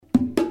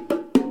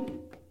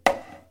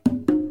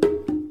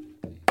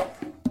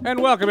And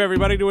welcome,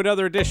 everybody, to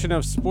another edition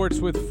of Sports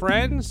with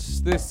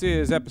Friends. This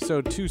is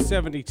episode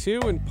 272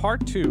 and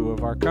part 2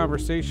 of our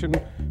conversation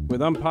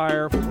with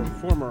umpire, or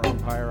former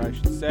umpire, I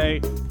should say,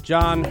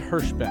 John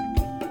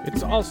Hirschbeck.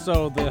 It's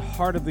also the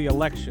heart of the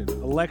election.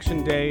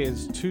 Election day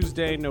is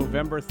Tuesday,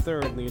 November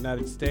 3rd in the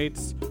United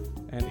States,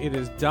 and it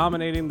is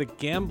dominating the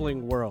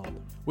gambling world.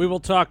 We will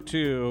talk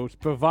to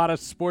Bovada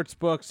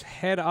Sportsbook's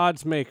head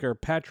odds maker,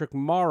 Patrick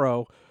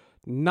Morrow,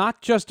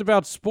 not just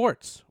about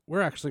sports.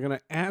 We're actually going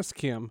to ask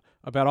him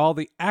about all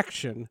the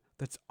action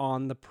that's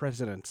on the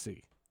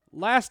presidency.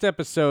 Last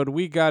episode,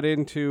 we got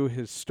into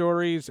his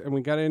stories and we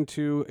got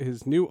into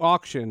his new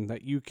auction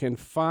that you can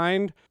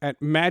find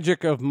at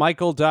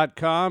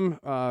magicofmichael.com,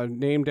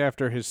 named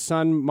after his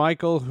son,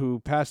 Michael, who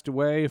passed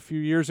away a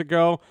few years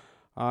ago.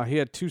 He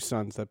had two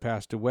sons that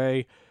passed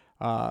away.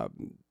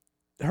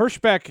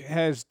 Hirschbeck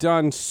has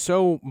done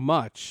so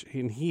much,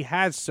 and he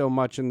has so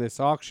much in this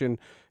auction.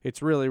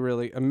 It's really,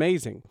 really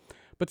amazing.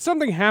 But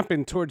something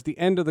happened towards the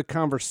end of the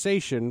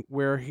conversation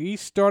where he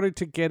started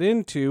to get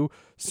into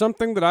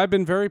something that I've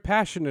been very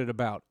passionate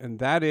about, and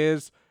that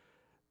is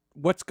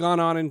what's gone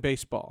on in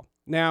baseball.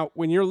 Now,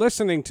 when you're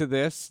listening to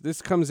this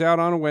comes out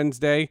on a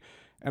Wednesday,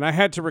 and I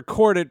had to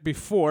record it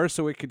before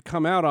so it could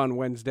come out on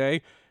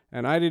Wednesday,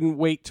 and I didn't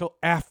wait till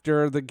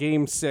after the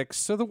Game 6,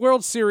 so the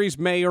World Series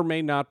may or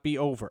may not be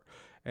over.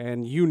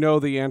 And you know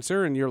the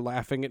answer, and you're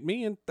laughing at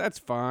me, and that's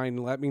fine.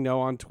 Let me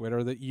know on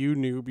Twitter that you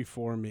knew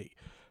before me.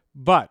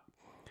 But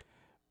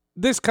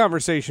this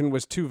conversation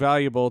was too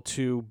valuable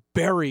to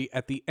bury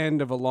at the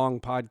end of a long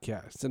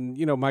podcast. And,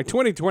 you know, my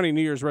 2020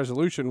 New Year's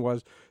resolution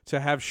was to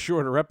have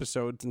shorter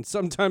episodes, and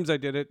sometimes I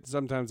did it,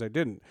 sometimes I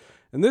didn't.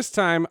 And this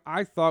time,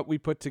 I thought we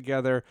put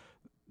together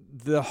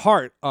the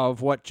heart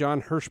of what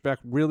John Hirschbeck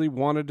really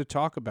wanted to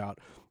talk about,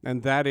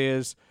 and that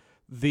is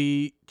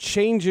the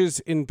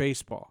changes in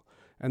baseball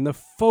and the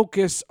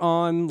focus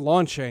on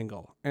launch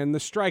angle and the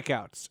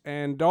strikeouts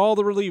and all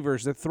the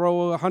relievers that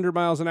throw 100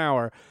 miles an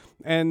hour,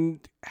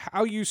 and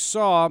how you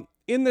saw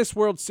in this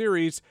World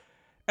Series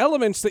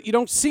elements that you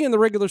don't see in the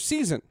regular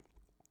season.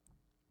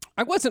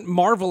 I wasn't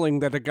marveling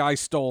that a guy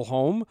stole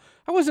home.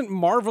 I wasn't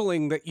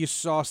marveling that you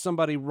saw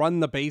somebody run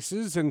the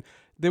bases and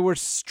there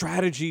was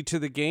strategy to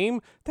the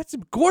game. That's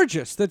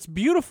gorgeous. That's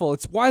beautiful.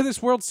 It's why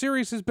this World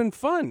Series has been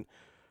fun.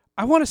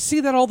 I want to see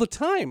that all the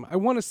time. I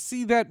want to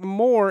see that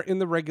more in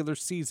the regular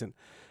season.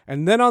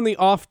 And then on the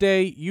off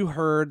day, you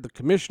heard the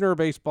commissioner of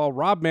baseball,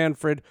 Rob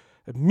Manfred,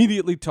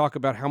 immediately talk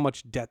about how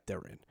much debt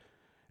they're in.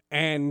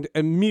 And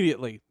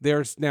immediately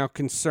there's now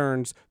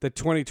concerns that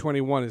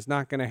 2021 is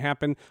not going to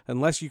happen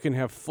unless you can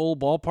have full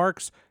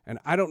ballparks. And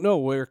I don't know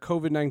where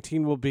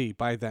COVID-19 will be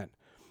by then.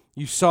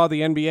 You saw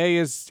the NBA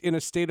is in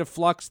a state of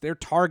flux. They're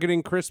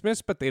targeting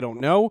Christmas, but they don't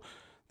know.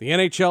 The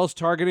NHL is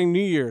targeting New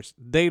Year's.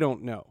 They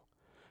don't know.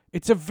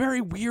 It's a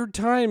very weird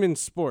time in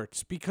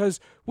sports because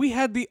we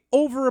had the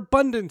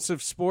overabundance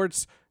of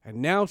sports, and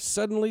now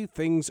suddenly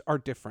things are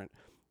different.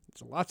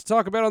 There's a lot to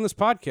talk about on this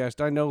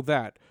podcast, I know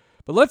that.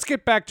 But let's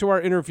get back to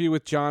our interview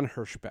with John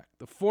Hirschbeck,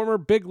 the former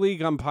big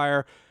league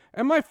umpire.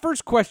 And my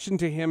first question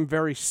to him,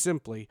 very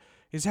simply,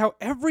 is how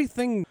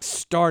everything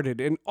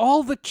started and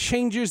all the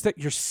changes that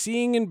you're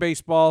seeing in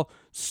baseball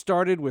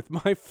started with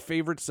my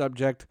favorite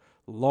subject,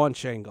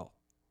 launch angle.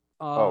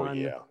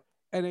 Yeah.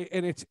 And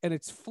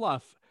it's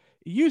fluff.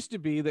 It used to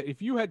be that if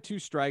you had two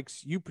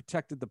strikes, you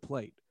protected the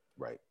plate.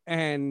 Right.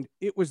 And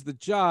it was the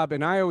job.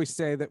 And I always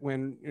say that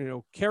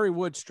when, Kerry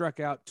Wood struck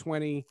out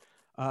 20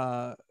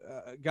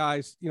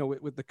 guys,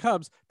 with the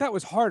Cubs, that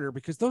was harder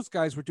because those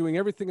guys were doing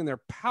everything in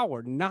their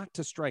power not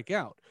to strike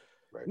out.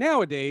 Right.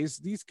 Nowadays,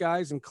 these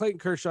guys, and Clayton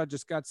Kershaw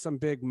just got some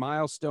big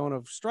milestone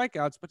of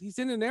strikeouts, but he's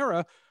in an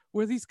era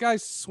where these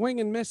guys swing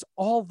and miss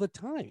all the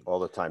time. All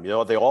the time.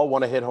 They all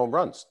want to hit home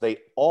runs. The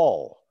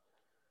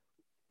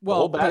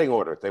whole batting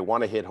order, they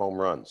want to hit home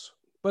runs.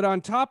 But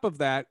on top of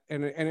that,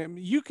 and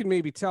you can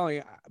maybe tell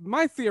me,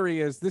 my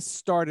theory is this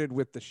started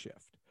with the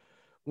shift.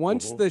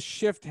 Once the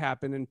shift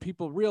happened and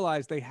people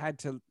realized they had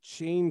to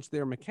change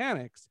their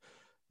mechanics,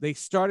 they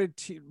started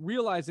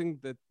realizing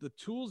that the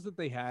tools that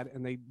they had,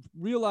 and they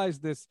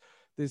realized this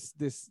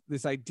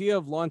idea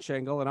of launch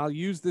angle. And I'll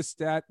use this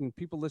stat, and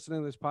people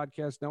listening to this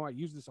podcast know I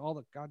use this all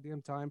the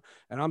goddamn time.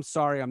 And I'm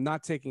sorry, I'm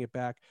not taking it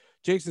back.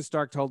 Jason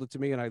Stark told it to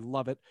me, and I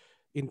love it.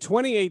 In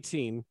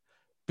 2018,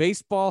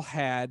 baseball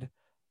had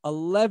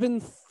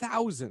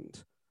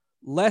 11,000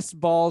 less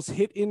balls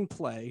hit in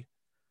play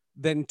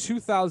than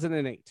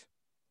 2008.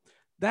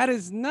 That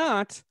is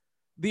not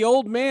the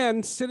old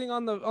man sitting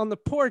on the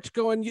porch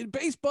going,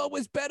 baseball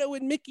was better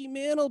when Mickey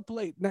Mantle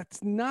played.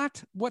 That's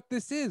not what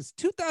this is.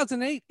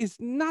 2008 is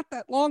not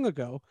that long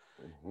ago.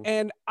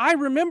 And I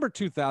remember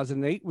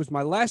 2008 was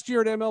my last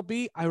year at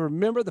MLB. I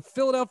remember the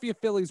Philadelphia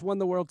Phillies won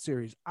the World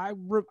Series. I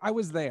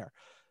was there.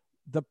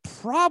 The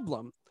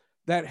problem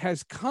that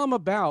has come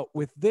about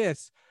with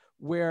this,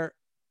 where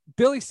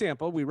Billy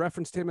Sample, we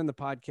referenced him in the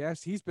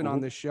podcast. He's been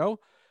on this show.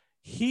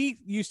 He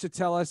used to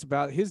tell us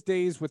about his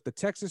days with the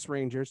Texas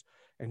Rangers,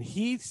 and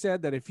he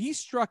said that if he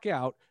struck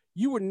out,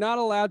 you were not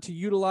allowed to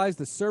utilize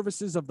the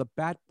services of the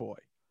bat boy.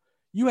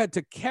 You had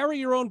to carry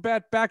your own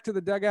bat back to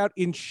the dugout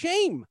in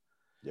shame.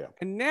 Yeah.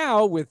 And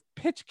now with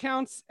pitch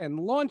counts and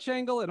launch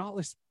angle and all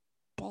this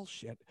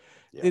bullshit,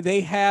 they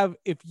have,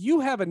 if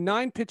you have a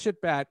 9-pitch at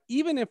bat,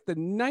 even if the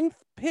 9th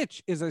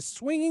pitch is a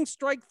swinging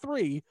strike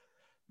 3,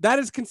 that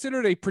is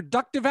considered a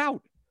productive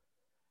out.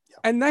 Yeah.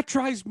 And that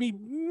drives me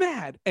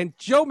mad. And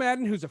Joe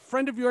Maddon, who's a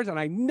friend of yours, and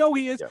I know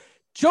he is,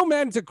 Joe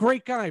Maddon's a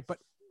great guy, but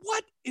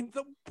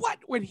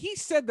when he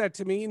said that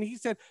to me, and he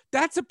said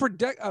that's a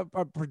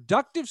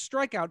productive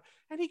strikeout,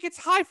 and he gets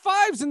high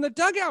fives in the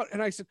dugout,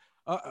 and I said,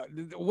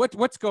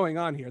 what's going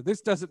on here?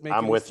 This doesn't make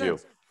any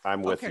sense.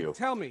 I'm with you.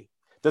 Tell me.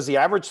 Does the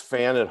average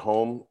fan at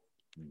home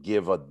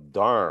give a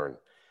darn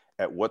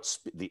at what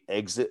the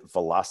exit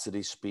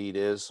velocity speed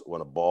is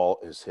when a ball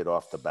is hit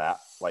off the bat?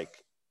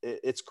 Like,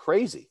 it's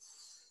crazy.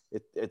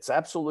 It's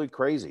absolutely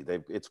crazy.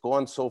 It's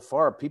gone so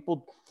far.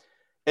 People.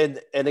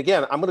 And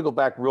again, I'm going to go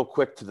back real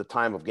quick to the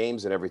time of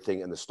games and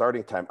everything and the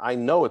starting time. I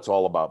know it's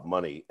all about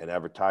money and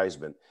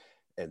advertisement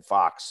and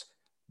Fox,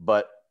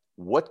 but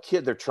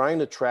they're trying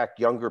to attract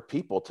younger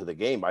people to the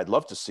game. I'd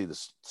love to see the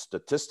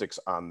statistics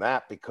on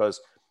that,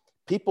 because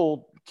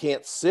people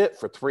can't sit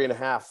for 3.5,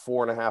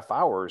 4.5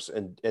 hours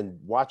and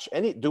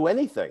do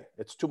anything.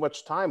 It's too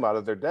much time out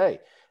of their day.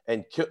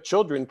 And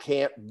children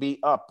can't be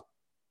up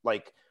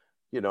like,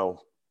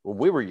 when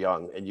we were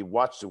young and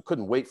we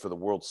couldn't wait for the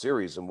World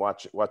Series and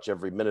watch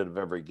every minute of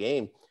every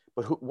game.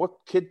 But what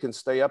kid can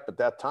stay up at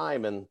that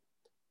time and,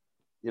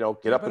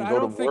 get up and go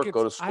to work,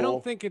 go to school? I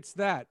don't think it's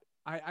that.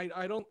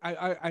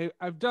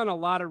 I've done a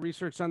lot of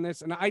research on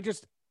this, and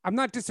I'm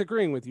not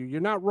disagreeing with you. You're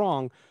not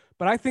wrong,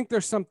 but I think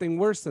there's something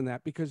worse than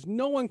that, because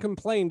no one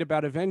complained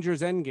about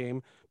Avengers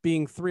Endgame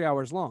being 3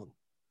 hours long.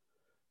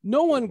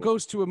 No one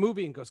goes to a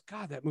movie and goes,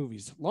 God, that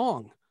movie's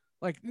long.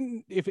 Like,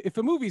 if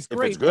a movie's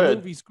great, the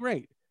movie's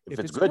great. If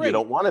it's good, you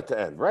don't want it to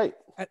end, right?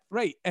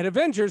 Right. At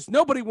Avengers,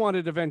 nobody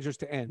wanted Avengers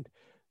to end.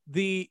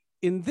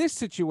 In this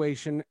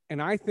situation,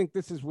 and I think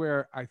this is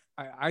where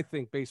I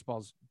think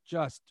baseball's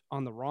just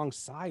on the wrong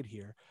side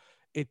here.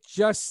 It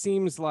just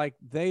seems like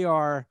they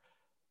are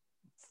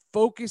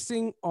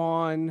focusing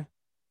on,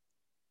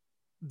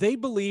 they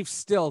believe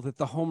still that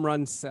the home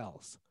run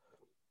sells.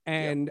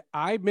 And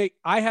I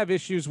have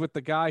issues with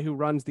the guy who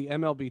runs the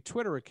MLB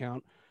Twitter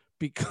account,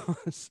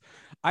 because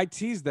I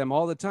tease them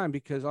all the time,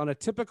 because on a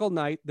typical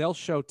night, they'll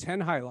show 10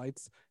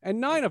 highlights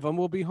and 9 of them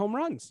will be home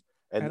runs.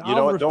 And you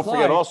know what? Don't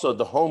forget also,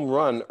 the home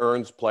run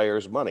earns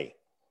players money.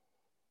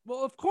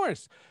 Well, of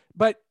course.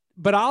 But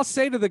I'll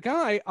say to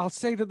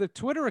the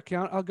Twitter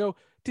account, I'll go,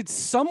 did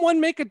someone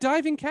make a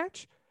diving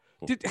catch?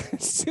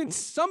 Did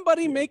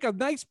somebody make a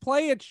nice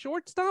play at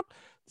shortstop?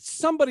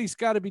 Somebody's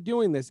got to be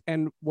doing this.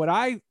 And what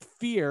I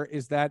fear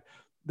is that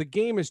the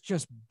game is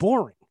just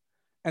boring.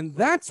 And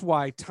that's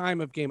why time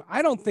of game,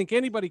 I don't think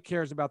anybody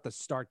cares about the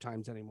start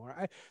times anymore.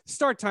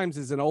 Start times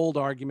is an old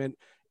argument.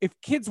 If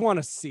kids want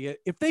to see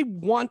it, if they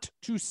want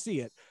to see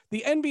it,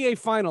 the NBA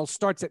Finals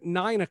starts at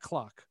 9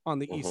 o'clock on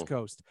the East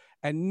Coast,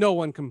 and no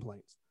one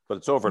complains. But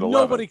it's over at 11.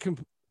 Nobody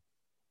complains.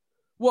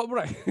 Well,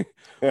 right,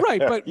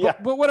 right,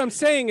 but what I'm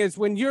saying is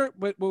when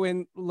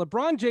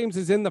LeBron James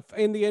is in the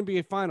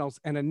NBA Finals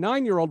and a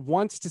 9-year-old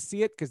wants to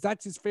see it because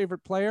that's his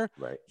favorite player,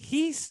 right?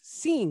 He's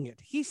seeing it.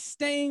 He's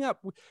staying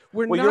up.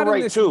 You're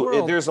right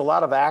too. There's a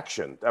lot of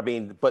action. I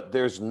mean, but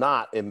there's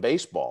not in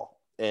baseball.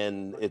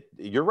 And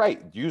you're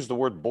right. Use the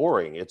word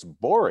boring. It's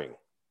boring.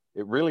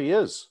 It really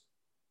is.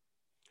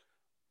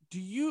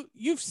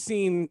 You've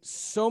seen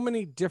so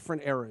many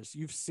different eras.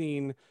 You've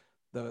seen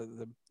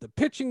the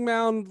pitching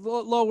mound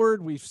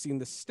lowered. We've seen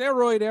the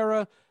steroid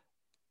era.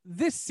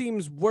 This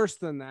seems worse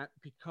than that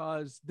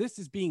because this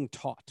is being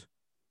taught.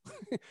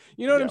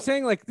 You know what I'm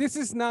saying? Like, this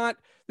is not,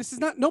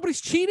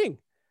 nobody's cheating.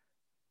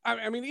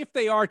 I mean, if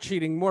they are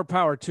cheating, more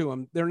power to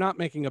them. They're not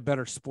making a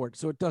better sport,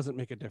 so it doesn't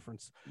make a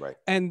difference. Right.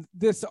 And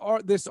this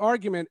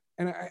argument,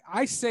 and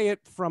I say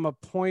it from a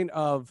point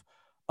of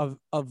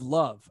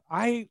love.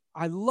 I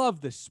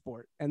love this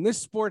sport, and this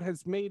sport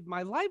has made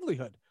my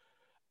livelihood.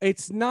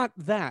 It's not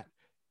that.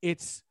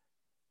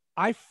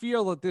 I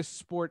feel that this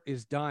sport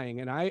is dying,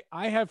 and I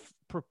have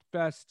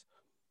professed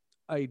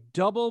a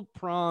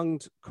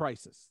double-pronged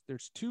crisis.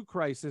 There's 2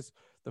 crises.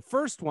 The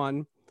first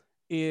one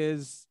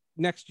is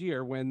next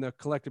year when the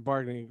collective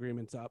bargaining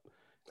agreement's up.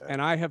 Okay.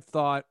 And I have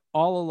thought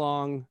all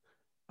along,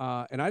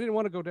 and I didn't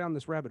want to go down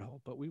this rabbit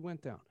hole, but we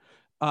went down.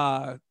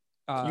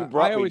 You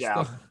brought me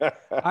down.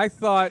 I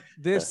thought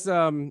this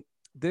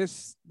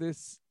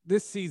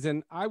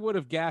season, I would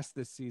have gassed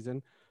this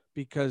season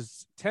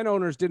because 10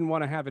 owners didn't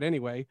want to have it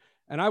anyway.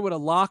 And I would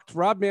have locked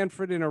Rob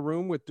Manfred in a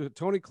room with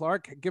Tony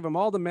Clark, give them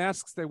all the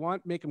masks they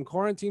want, make them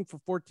quarantine for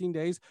 14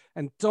 days,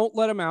 and don't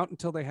let them out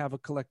until they have a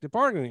collective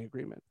bargaining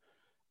agreement.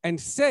 And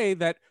say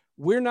that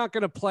we're not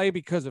going to play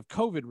because of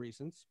COVID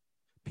reasons.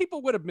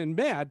 People would have been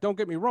mad, don't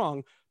get me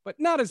wrong, but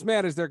not as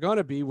mad as they're going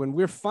to be when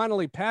we're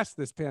finally past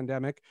this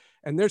pandemic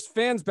and there's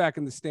fans back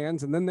in the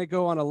stands and then they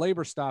go on a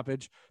labor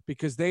stoppage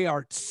because they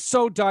are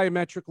so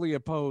diametrically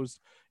opposed.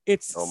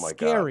 It's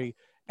scary.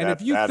 And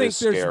if you think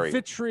there's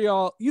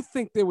vitriol, you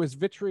think there was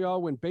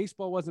vitriol when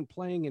baseball wasn't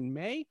playing in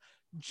May?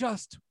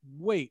 Just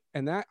wait.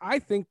 And that, I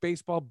think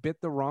baseball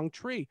bit the wrong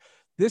tree.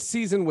 This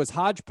season was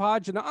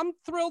hodgepodge, and I'm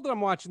thrilled that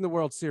I'm watching the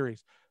World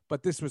Series,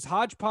 but this was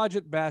hodgepodge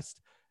at best,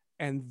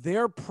 and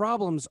their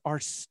problems are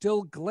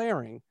still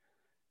glaring.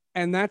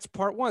 And that's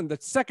part one. The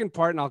second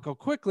part, and I'll go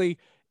quickly,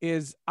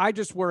 is I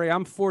just worry.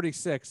 I'm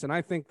 46, and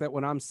I think that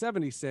when I'm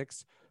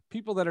 76,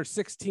 people that are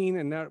 16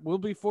 and that will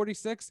be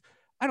 46,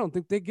 I don't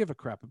think they give a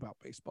crap about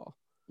baseball.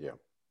 Yeah.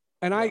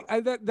 And I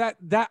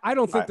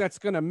don't think that's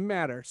going to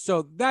matter.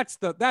 So that's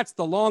the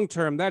long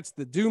term. That's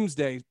the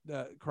doomsday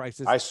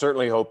crisis. I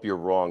certainly hope you're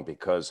wrong,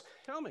 because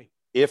tell me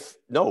if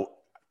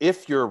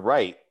you're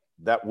right,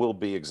 that will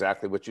be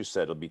exactly what you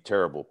said. It'll be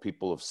terrible.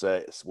 People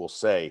will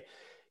say,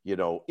 you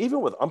know, even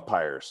with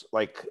umpires,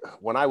 like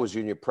when I was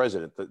union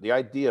president, the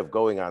idea of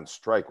going on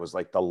strike was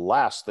like the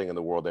last thing in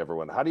the world ever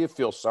went. How do you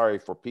feel sorry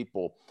for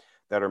people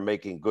that are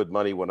making good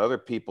money when other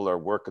people are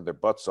working their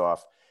butts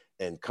off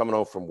and coming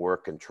home from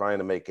work and trying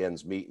to make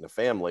ends meet in a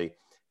family?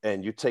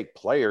 And you take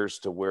players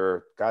to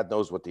where God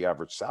knows what the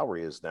average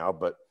salary is now,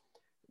 but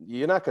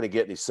you're not going to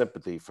get any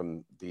sympathy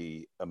from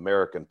the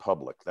American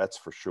public. That's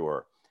for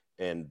sure.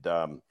 And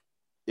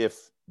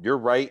if you're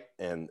right,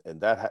 and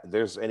that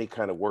there's any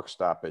kind of work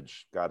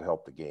stoppage, God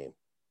help the game.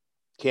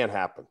 Can't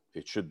happen.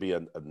 It should be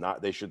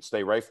they should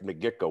stay right from the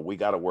get-go. We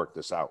got to work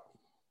this out.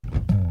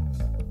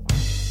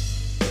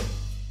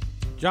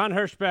 John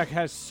Hirschbeck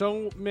has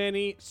so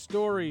many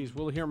stories.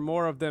 We'll hear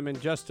more of them in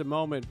just a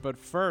moment. But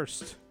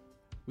first,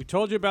 we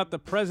told you about the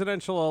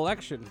presidential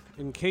election.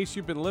 In case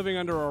you've been living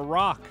under a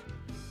rock,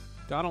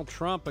 Donald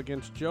Trump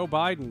against Joe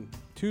Biden,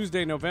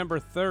 Tuesday, November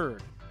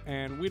 3rd.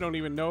 And we don't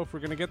even know if we're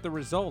going to get the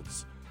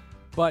results.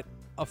 But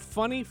a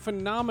funny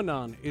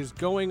phenomenon is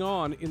going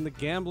on in the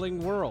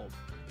gambling world.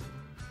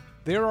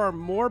 There are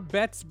more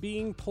bets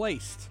being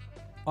placed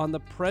on the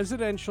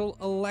presidential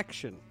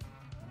election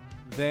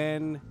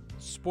than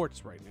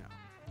sports right now.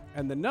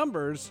 And the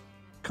numbers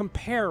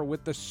compare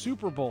with the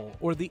Super Bowl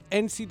or the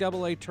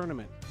NCAA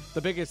tournament,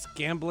 the biggest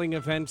gambling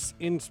events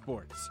in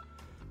sports.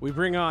 We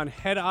bring on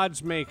head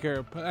odds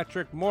maker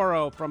Patrick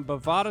Morrow from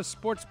Bovada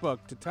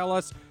Sportsbook to tell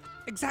us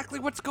exactly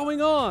what's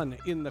going on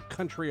in the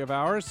country of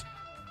ours.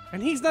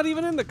 And he's not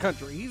even in the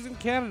country. He's in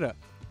Canada.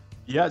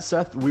 Yeah,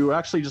 Seth, we were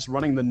actually just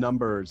running the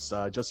numbers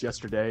just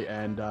yesterday,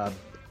 and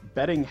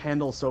betting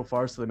handle so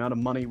far, so the amount of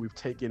money we've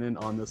taken in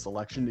on this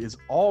election is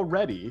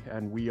already,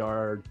 and we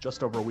are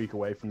just over a week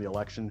away from the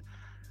election,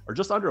 or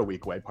just under a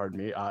week away, pardon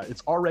me,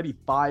 it's already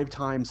 5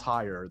 times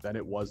higher than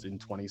it was in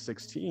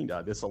 2016.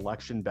 This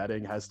election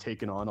betting has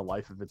taken on a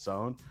life of its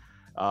own.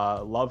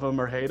 Love him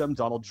or hate him,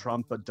 Donald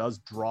Trump does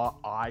draw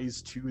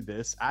eyes to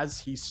this, as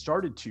he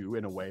started to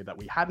in a way that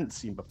we hadn't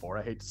seen before.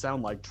 I hate to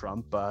sound like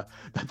Trump, that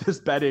this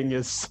betting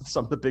is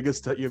some of the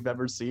biggest that you've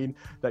ever seen,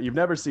 that you've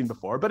never seen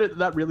before. But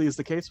that really is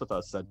the case with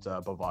us at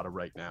Bovada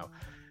right now.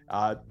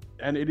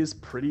 And it is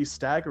pretty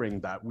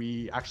staggering that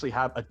we actually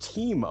have a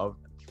team of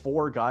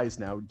 4 guys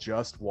now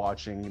just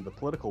watching the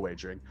political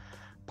wagering.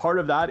 Part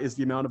of that is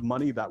the amount of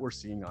money that we're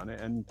seeing on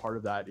it, and part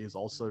of that is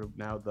also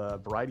now the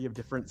variety of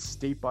different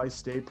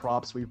state-by-state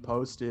props we've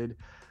posted,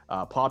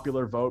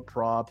 popular vote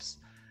props.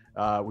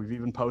 We've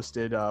even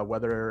posted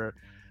whether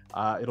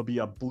it'll be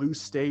a blue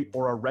state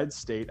or a red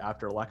state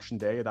after Election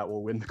Day that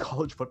will win the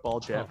college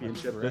football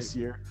championship this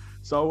year.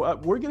 So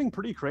we're getting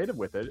pretty creative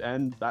with it,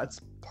 and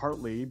that's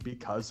partly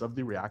because of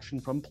the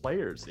reaction from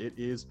players. It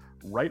is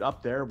right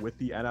up there with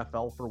the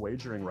NFL for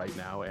wagering right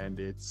now, and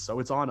it's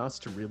on us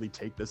to really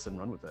take this and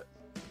run with it.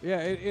 Yeah,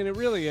 and it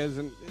really is,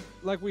 and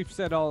like we've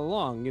said all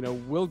along, you know,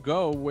 we'll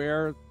go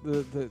where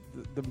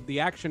the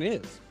action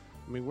is.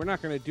 I mean, we're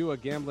not going to do a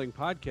gambling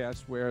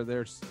podcast where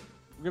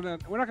we're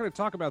not going to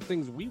talk about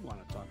things we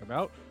want to talk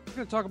about. We're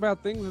going to talk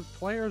about things that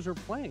players are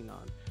playing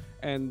on,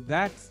 and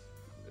that's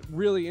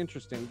really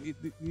interesting.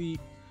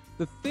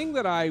 The thing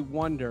that I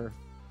wonder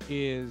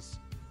is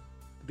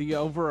the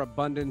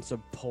overabundance of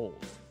polls.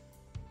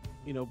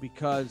 You know,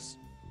 because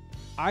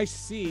I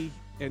see,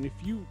 and if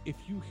you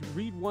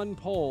read one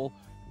poll,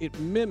 it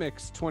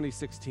mimics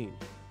 2016.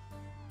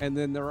 And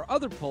then there are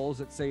other polls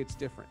that say it's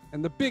different.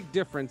 And the big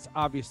difference,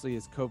 obviously,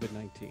 is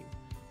COVID-19.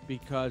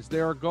 Because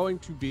there are going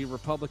to be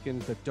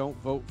Republicans that don't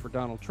vote for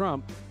Donald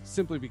Trump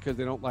simply because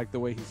they don't like the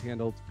way he's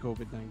handled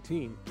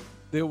COVID-19.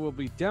 There will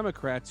be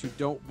Democrats who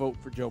don't vote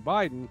for Joe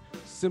Biden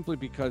simply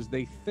because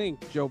they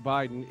think Joe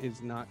Biden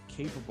is not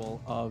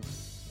capable of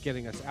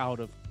getting us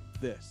out of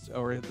this,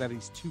 or that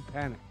he's too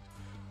panicked.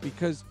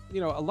 Because,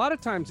 you know, a lot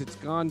of times it's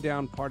gone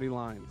down party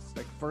lines.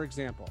 Like, for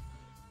example,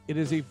 it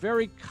is a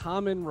very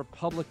common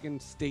Republican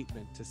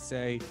statement to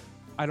say,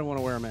 I don't want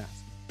to wear a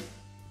mask.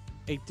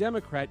 A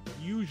Democrat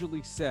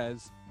usually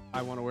says,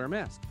 I want to wear a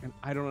mask. And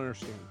I don't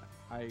understand that.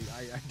 I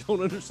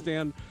don't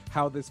understand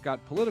how this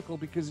got political,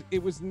 because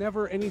it was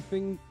never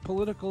anything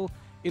political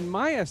in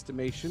my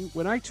estimation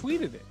when I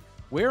tweeted it.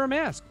 Wear a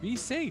mask. Be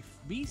safe.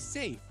 Be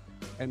safe.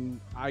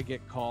 And I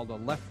get called a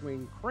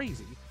left-wing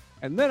crazy.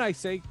 And then I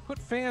say, put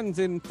fans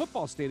in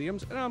football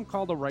stadiums, and I'm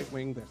called a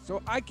right-wing this.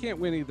 So I can't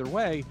win either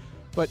way.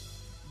 But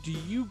do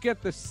you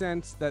get the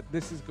sense that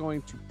this is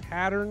going to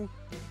pattern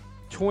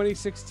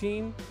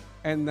 2016,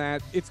 and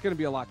that it's going to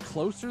be a lot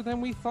closer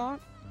than we thought?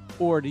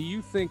 Or do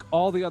you think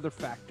all the other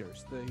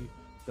factors,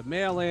 the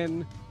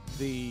mail-in,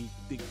 the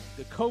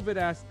COVID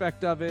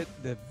aspect of it,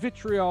 the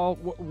vitriol,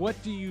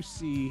 what do you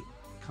see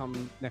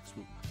come next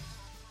week?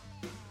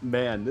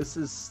 Man, this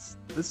is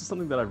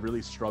something that I've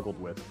really struggled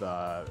with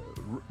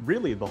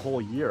really the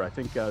whole year. I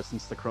think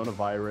since the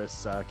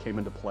coronavirus came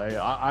into play,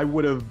 I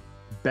would have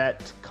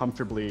bet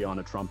comfortably on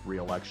a Trump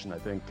re-election. I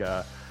think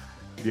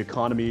the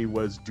economy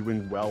was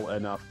doing well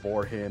enough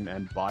for him,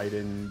 and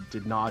Biden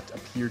did not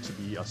appear to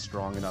be a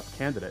strong enough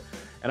candidate.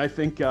 And I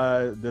think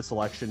this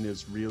election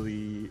is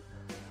really,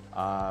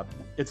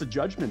 it's a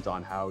judgment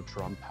on how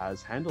Trump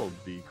has handled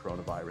the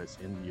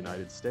coronavirus in the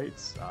United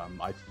States.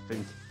 I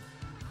think,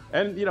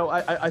 and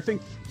I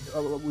think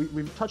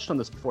we've touched on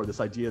this before,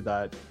 this idea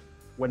that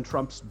when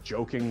Trump's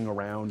joking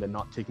around and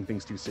not taking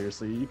things too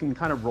seriously, you can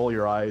kind of roll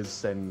your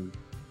eyes and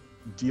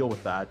deal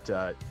with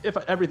that if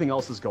everything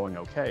else is going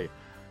okay.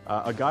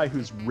 A guy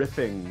who's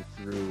riffing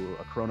through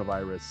a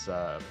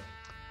coronavirus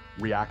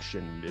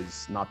reaction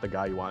is not the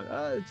guy you want.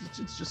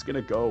 It's just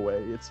gonna go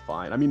away. It's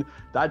fine. I mean,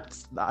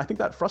 I think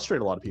that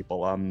frustrated a lot of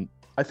people.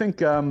 I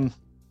think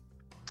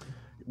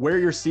where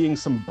you're seeing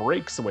some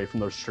breaks away from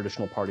those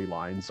traditional party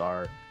lines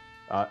are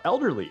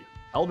elderly.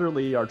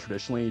 Elderly are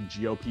traditionally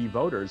GOP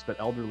voters, but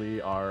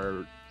elderly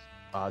are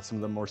some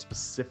of the more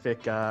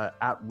specific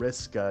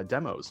at-risk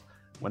demos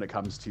when it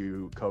comes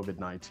to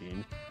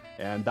COVID-19.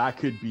 And that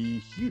could be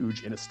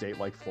huge in a state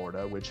like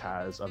Florida, which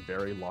has a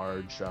very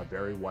large,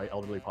 very white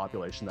elderly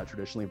population that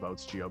traditionally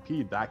votes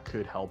GOP. That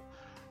could help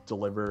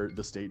deliver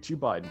the state to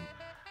Biden.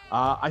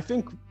 I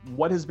think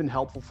what has been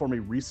helpful for me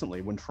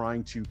recently when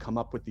trying to come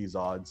up with these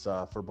odds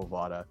for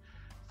Bovada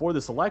for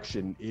this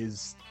election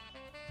is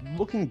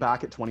looking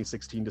back at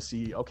 2016 to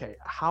see, okay,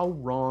 how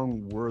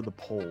wrong were the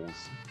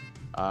polls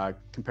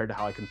compared to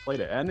how I conflate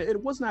it? And it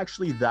wasn't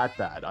actually that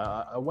bad.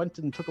 I went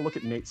and took a look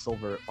at Nate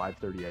Silver at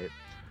 538.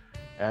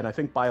 And I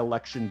think by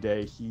election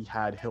day, he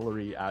had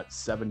Hillary at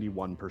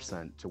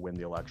 71% to win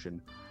the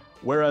election.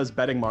 Whereas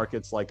betting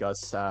markets like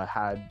us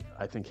had,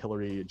 I think,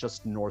 Hillary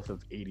just north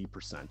of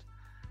 80%.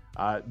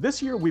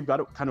 This year, we've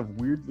got it kind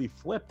of weirdly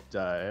flipped.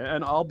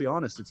 And I'll be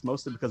honest, it's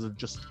mostly because of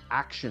just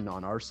action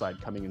on our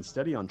side coming in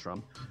steady on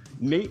Trump.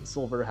 Nate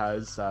Silver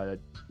has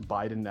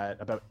Biden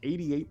at about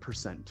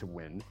 88% to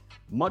win,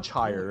 much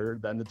higher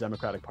than the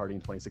Democratic Party in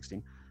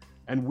 2016.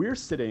 And we're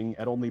sitting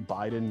at only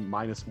Biden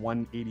minus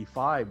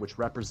 185, which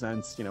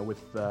represents,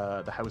 with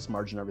the House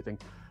margin and everything,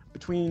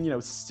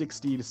 between,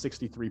 60 to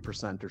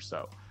 63% or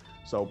so.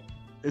 So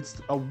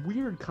it's a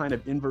weird kind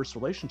of inverse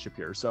relationship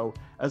here. So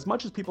as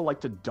much as people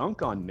like to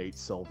dunk on Nate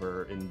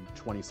Silver in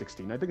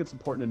 2016, I think it's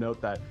important to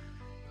note that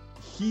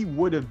he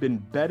would have been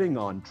betting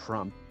on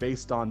Trump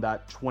based on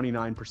that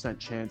 29%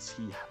 chance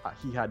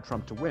he had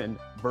Trump to win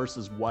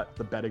versus what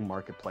the betting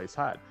marketplace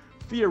had.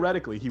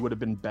 Theoretically, he would have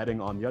been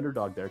betting on the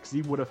underdog there because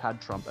he would have had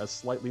Trump as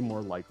slightly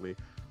more likely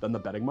than the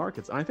betting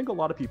markets. And I think a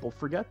lot of people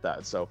forget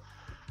that. So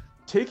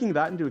taking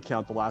that into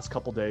account the last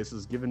couple days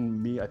has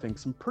given me, I think,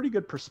 some pretty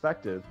good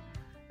perspective.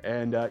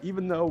 And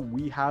even though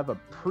we have a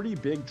pretty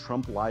big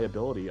Trump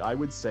liability, I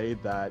would say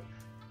that,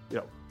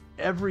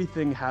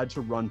 everything had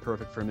to run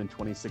perfect for him in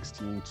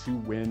 2016 to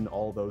win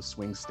all those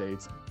swing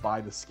states by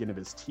the skin of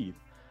his teeth.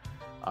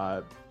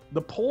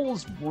 The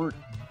polls weren't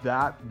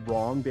that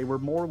wrong. They were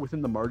more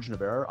within the margin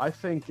of error. I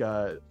think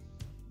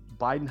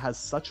Biden has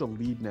such a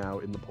lead now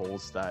in the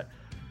polls that,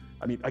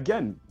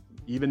 again,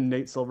 even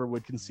Nate Silver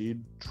would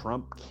concede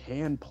Trump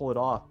can pull it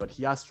off, but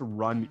he has to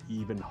run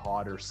even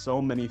hotter.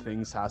 So many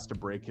things has to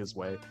break his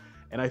way.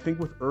 And I think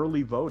with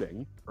early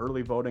voting,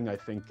 I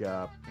think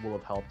will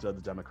have helped the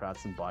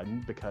Democrats and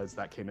Biden because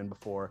that came in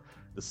before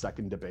the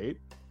second debate,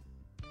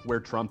 where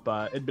Trump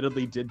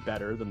admittedly did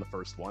better than the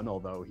first one,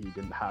 although he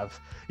didn't have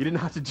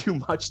to do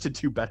much to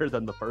do better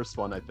than the first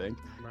one, I think,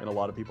 in a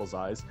lot of people's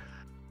eyes.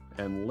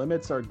 And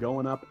limits are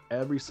going up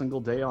every single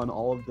day on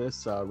all of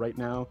this right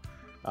now.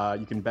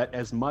 You can bet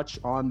as much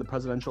on the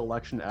presidential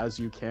election as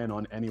you can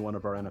on any one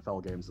of our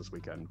NFL games this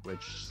weekend,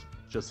 which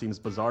just seems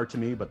bizarre to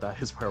me, but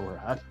that is where we're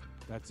at.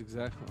 That's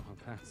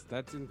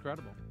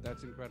incredible.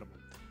 That's incredible.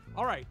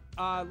 All right,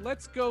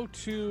 let's go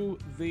to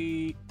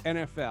the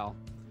NFL.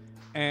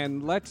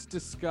 And let's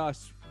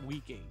discuss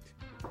Week 8.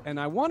 And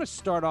I want to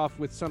start off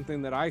with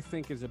something that I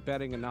think is a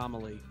betting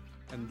anomaly,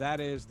 and that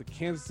is the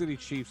Kansas City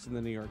Chiefs and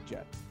the New York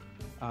Jets.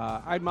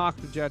 I mock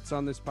the Jets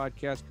on this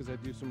podcast because I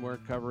do some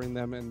work covering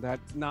them, and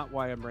that's not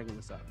why I'm bringing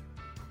this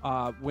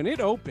up. When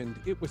it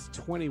opened, it was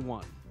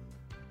 21.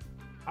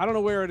 I don't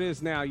know where it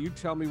is now. You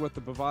tell me what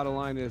the Bovada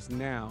line is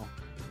now.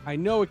 I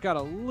know it got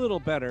a little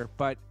better,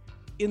 but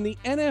in the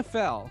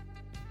NFL,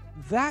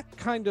 that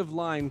kind of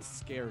line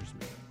scares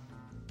me.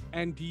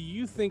 And do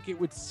you think it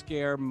would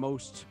scare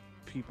most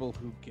people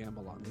who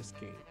gamble on this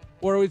game?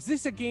 Or is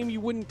this a game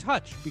you wouldn't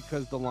touch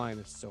because the line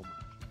is so much?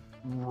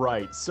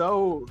 Right.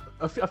 So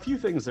a few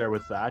things there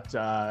with that.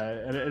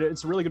 And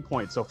it's a really good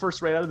point. So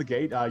first, right out of the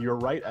gate, you're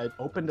right. It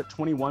opened at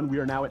 21. We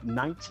are now at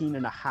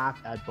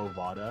 19.5 at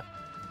Bovada.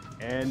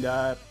 And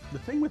the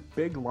thing with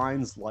big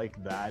lines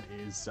like that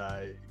is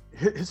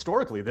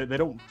historically they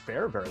don't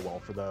fare very well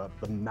for the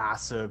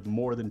massive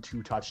more than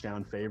 2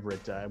 touchdown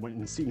favorite.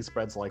 When seeing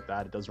spreads like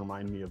that, it does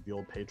remind me of the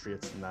old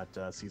Patriots in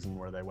that season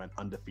where they went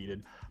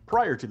undefeated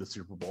prior to the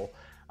Super Bowl.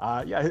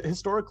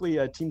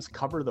 Historically, teams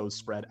cover those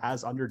spread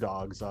as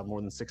underdogs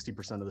more than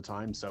 60% of the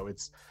time. So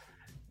it's,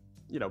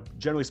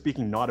 generally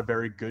speaking, not a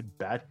very good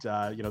bet.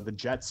 The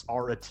Jets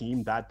are a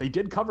team that they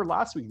did cover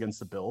last week against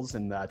the Bills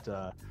in that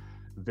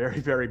very,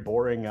 very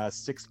boring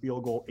 6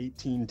 field goal,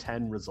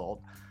 18-10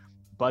 result.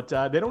 But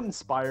they don't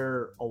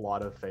inspire a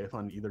lot of faith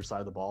on either side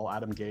of the ball.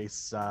 Adam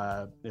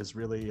Gase is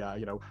really,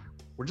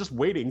 we're just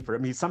waiting for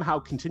him. He somehow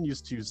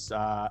continues to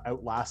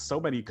outlast so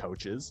many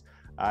coaches.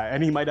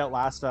 And he might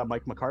outlast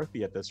Mike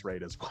McCarthy at this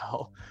rate as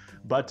well.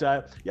 But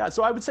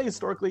so I would say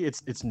historically,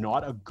 it's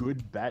not a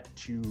good bet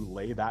to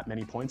lay that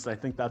many points. And I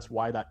think that's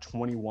why that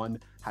 21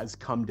 has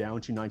come down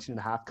to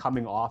 19.5,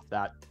 coming off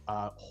that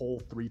whole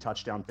 3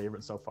 touchdown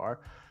favorite so far.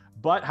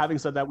 But having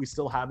said that, we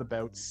still have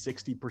about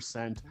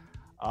 60%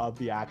 of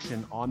the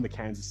action on the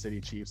Kansas City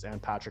Chiefs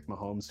and Patrick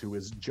Mahomes, who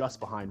is just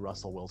behind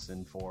Russell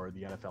Wilson for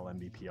the NFL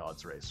MVP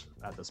odds race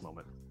at this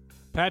moment.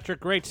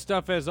 Patrick, great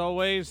stuff as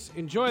always.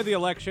 Enjoy the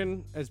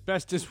election as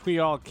best as we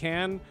all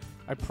can.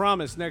 I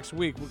promise next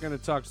week we're going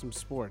to talk some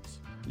sports.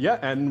 Yeah,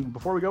 and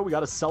before we go, we got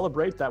to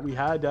celebrate that we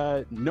had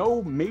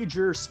no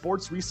major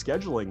sports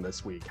rescheduling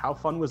this week. How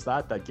fun was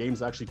that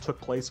games actually took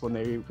place when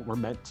they were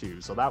meant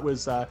to? So that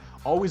was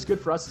always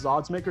good for us as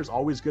odds makers,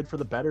 always good for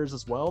the bettors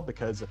as well,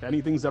 because if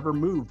anything's ever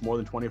moved more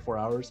than 24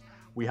 hours,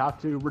 we have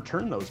to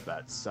return those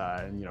bets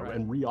and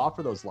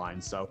reoffer those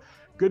lines. So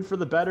good for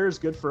the bettors,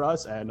 good for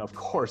us, and of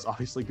course,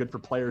 obviously good for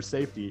player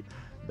safety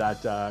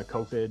that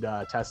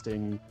COVID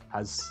testing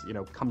has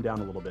come down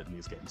a little bit in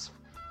these games.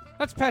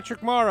 That's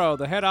Patrick Morrow,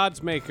 the head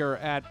odds maker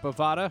at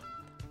Bovada.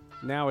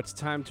 Now it's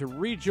time to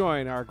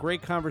rejoin our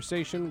great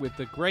conversation with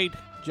the great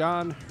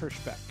John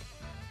Hirschbeck.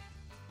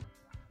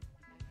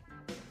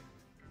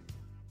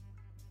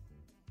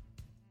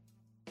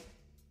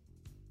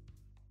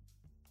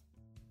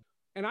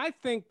 And I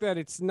think that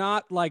it's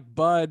not like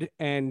Bud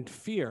and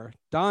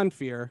Don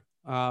Fear.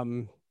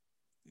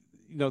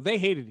 They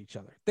hated each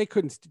other. They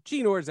couldn't.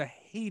 Gene Orza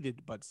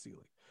hated Bud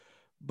Selig,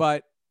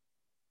 but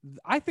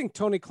I think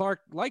Tony Clark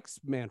likes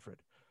Manfred.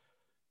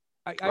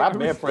 Rob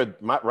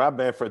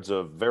Manfred's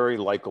a very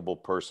likable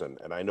person,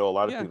 and I know a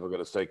lot of people are going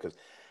to say, because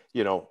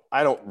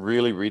I don't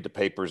really read the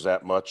papers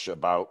that much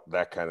about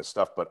that kind of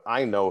stuff, but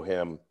I know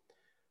him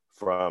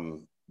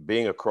from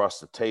being across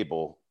the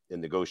table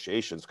in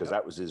negotiations, because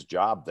that was his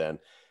job then.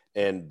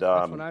 And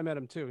that's when I met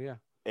him too. Yeah.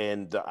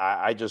 And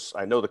I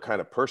know the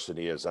kind of person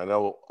he is. I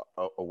know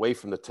away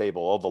from the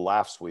table, all the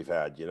laughs we've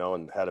had,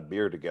 and had a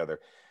beer together.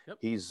 Yep.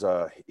 He's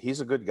a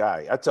good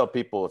guy. I tell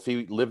people if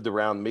he lived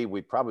around me,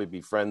 we'd probably be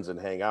friends and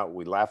hang out.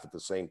 We laugh at the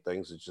same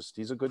things. It's just,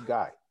 he's a good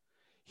guy.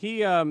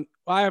 I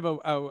have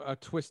a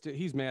twisted,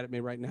 he's mad at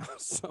me right now.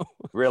 So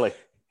really,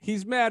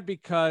 he's mad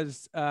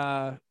because,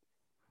 people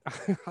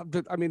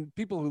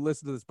who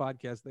listen to this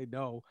podcast, they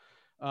know,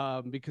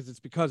 because it's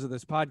because of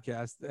this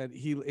podcast that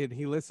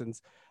he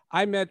listens.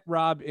 I met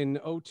Rob in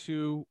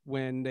 2002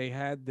 when they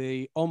had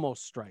the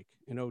almost strike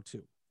in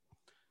 2002.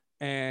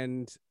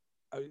 And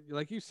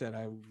like you said,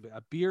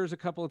 beers a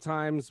couple of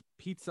times,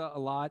 pizza a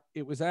lot.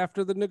 It was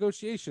after the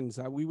negotiations.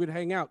 We would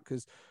hang out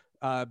because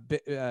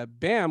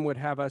Bam would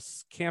have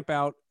us camp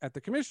out at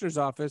the commissioner's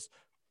office,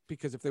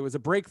 because if there was a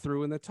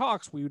breakthrough in the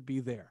talks, we would be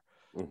there.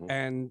 Mm-hmm.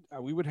 And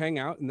we would hang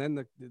out, and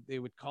then they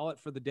would call it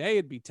for the day.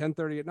 It'd be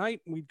 10:30 at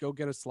night, and we'd go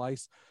get a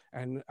slice,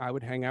 and I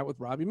would hang out with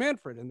Robbie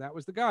Manfred, and that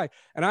was the guy.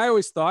 And I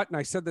always thought, and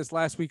I said this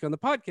last week on the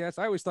podcast,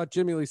 I always thought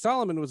Jimmy Lee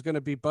Solomon was going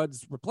to be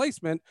Bud's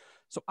replacement.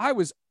 So I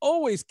was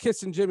always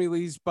kissing Jimmy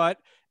Lee's butt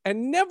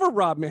and never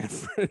Rob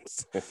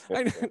Manfred's.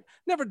 I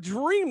never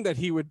dreamed that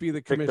he would be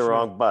the commissioner. Picked the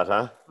wrong butt,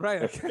 huh?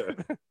 Right.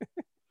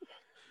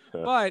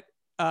 But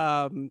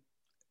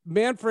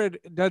Manfred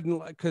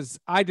doesn't, because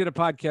I did a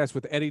podcast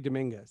with Eddie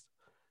Dominguez.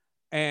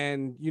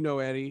 And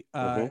Eddie.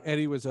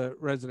 Eddie was a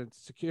resident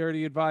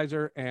security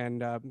advisor,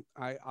 and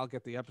I'll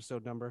get the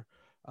episode number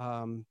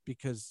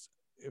because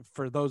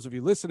for those of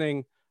you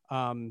listening,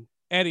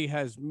 Eddie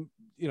has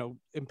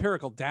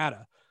empirical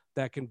data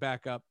that can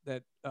back up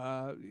that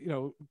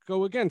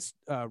go against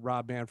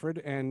Rob Manfred,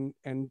 and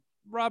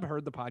Rob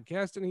heard the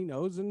podcast and he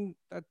knows, and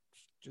that's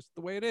just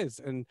the way it is.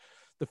 And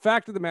the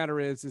fact of the matter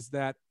is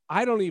that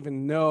I don't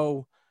even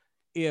know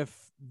if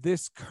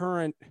this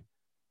current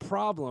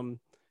problem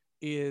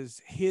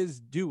is his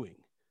doing.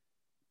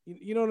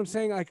 You know what I'm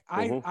saying? Like,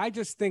 I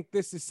just think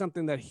this is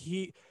something that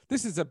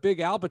this is a big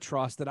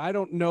albatross that I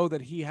don't know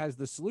that he has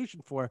the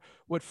solution for.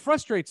 What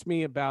frustrates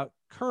me about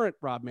current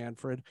Rob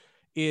Manfred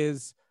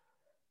is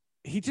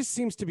he just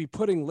seems to be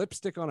putting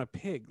lipstick on a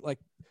pig. Like,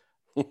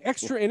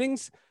 extra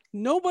innings,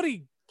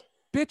 nobody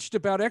bitched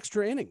about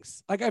extra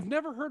innings. Like, I've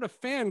never heard a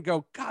fan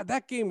go, God,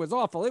 that game was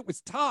awful. It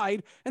was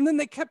tied, and then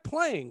they kept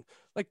playing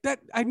like that.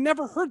 I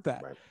never heard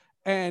that. Right.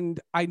 And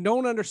I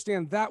don't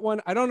understand that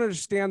one. I don't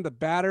understand the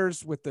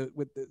batters with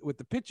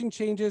the pitching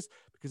changes,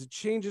 because it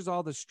changes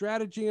all the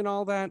strategy and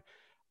all that.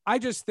 I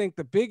just think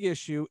the big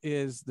issue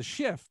is the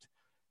shift.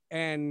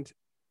 And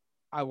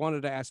I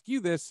wanted to ask you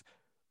this.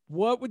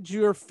 What would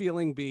your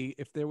feeling be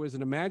if there was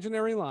an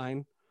imaginary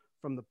line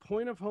from the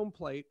point of home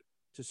plate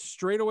to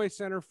straightaway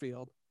center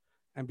field,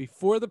 and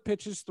before the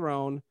pitch is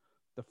thrown,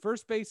 the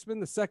first baseman,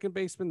 the second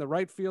baseman, the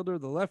right fielder,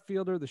 the left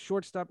fielder, the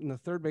shortstop, and the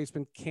third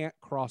baseman can't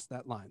cross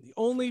that line? The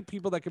only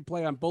people that can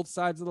play on both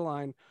sides of the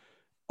line,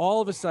 all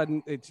of a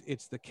sudden,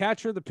 it's the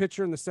catcher, the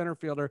pitcher, and the center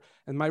fielder.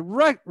 And my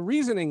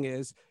reasoning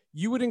is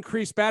you would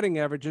increase batting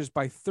averages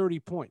by 30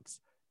 points.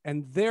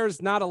 And there's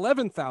not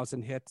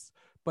 11,000 hits,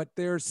 but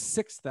there's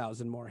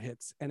 6,000 more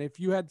hits. And if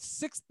you had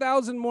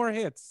 6,000 more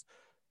hits,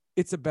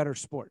 it's a better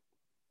sport.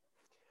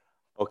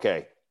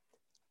 Okay.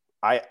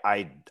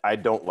 I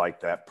don't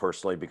like that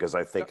personally, because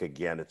I think,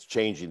 again, it's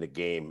changing the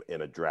game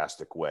in a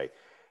drastic way.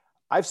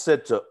 I've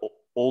said to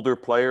older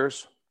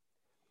players,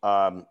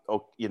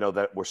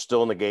 that were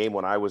still in the game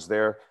when I was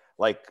there,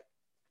 like,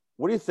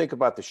 what do you think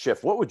about the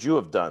shift? What would you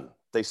have done?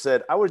 They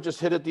said, I would have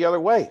just hit it the other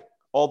way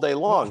all day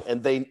long.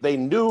 And they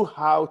knew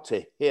how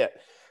to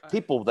hit.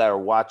 People that are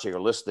watching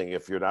or listening,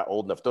 if you're not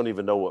old enough, don't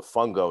even know what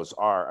fungos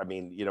are. I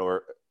mean,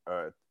 or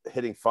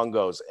hitting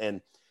fungos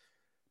and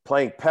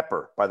playing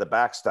pepper by the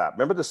backstop.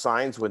 Remember the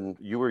signs when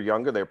you were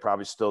younger? They're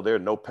probably still there.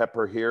 No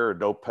pepper here or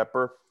no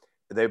pepper.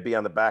 They'd be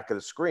on the back of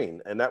the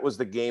screen. And that was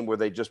the game where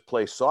they just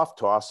play soft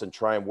toss and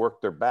try and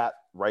work their bat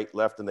right,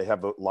 left. And they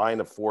have a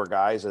line of 4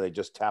 guys and they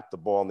just tap the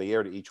ball in the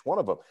air to each one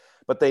of them.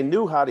 But they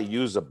knew how to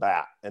use a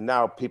bat. And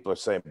now people are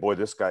saying, boy,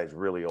 this guy's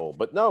really old.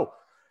 But no,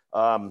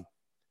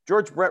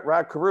 George Brett,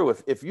 Rod Carew,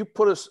 if you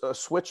put a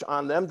switch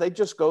on them, they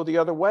just go the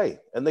other way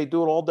and they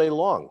do it all day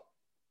long.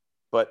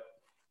 But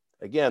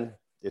again,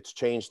 it's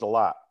changed a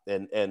lot.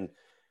 And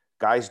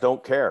guys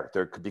don't care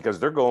because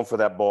they're going for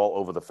that ball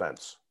over the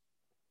fence.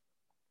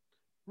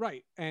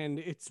 Right. And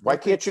it's why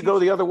can't you go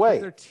the other way?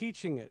 They're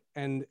teaching it.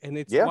 And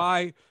it's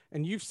why,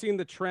 and you've seen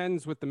the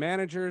trends with the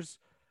managers.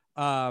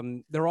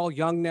 They're all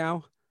young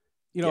now.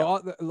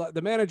 All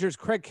the managers,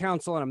 Craig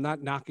Counsell, and I'm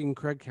not knocking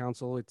Craig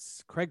Counsell.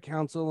 It's Craig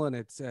Counsell and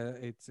it's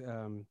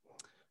Torey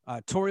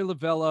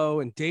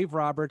Lovullo and Dave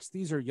Roberts.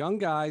 These are young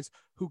guys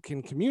who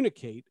can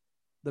communicate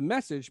the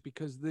message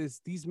because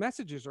these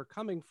messages are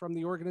coming from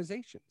the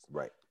organizations.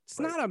 Right. It's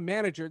not a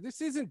manager.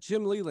 This isn't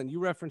Jim Leyland. You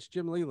referenced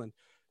Jim Leyland.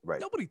 Right.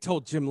 Nobody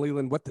told Jim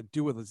Leyland what to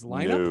do with his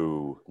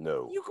lineup.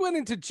 No. You went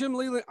into Jim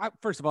Leyland.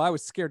 First of all, I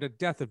was scared to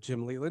death of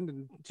Jim Leyland,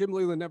 and Jim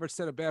Leyland never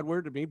said a bad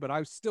word to me, but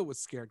I still was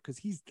scared because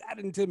he's that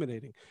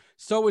intimidating.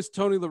 So was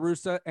Tony La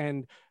Russa,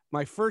 and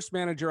my first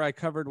manager I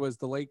covered was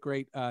the late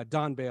great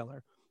Don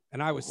Baylor,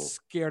 and I was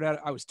scared out.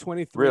 I was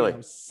 23. Really, I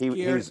was scared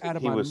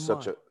he was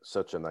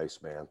such a nice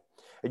man.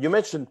 And you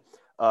mentioned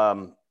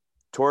Torey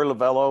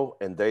Lovullo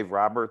and Dave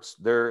Roberts.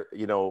 They're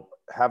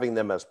having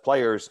them as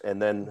players and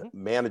then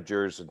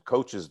managers and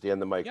coaches at the end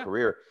of my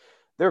career.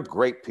 They're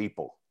great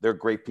people.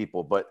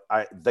 But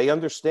they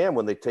understand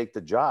when they take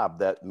the job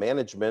that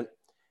management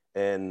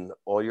and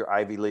all your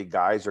Ivy League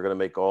guys are going to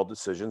make all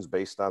decisions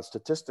based on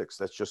statistics.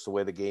 That's just the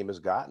way the game has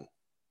gotten.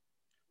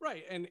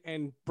 Right.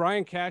 And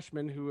Brian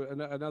Cashman, who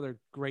another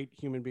great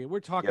human being. We're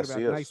talking about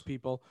nice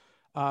people.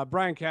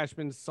 Brian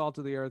Cashman, salt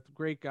of the earth,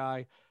 great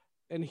guy.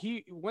 And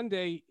one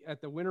day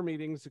at the winter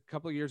meetings a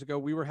couple of years ago,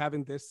 we were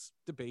having this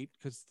debate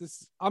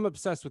because I'm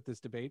obsessed with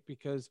this debate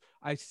because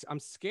I'm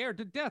scared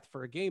to death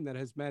for a game that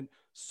has meant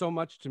so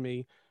much to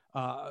me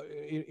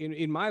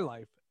in my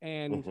life.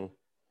 And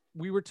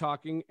we were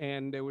talking,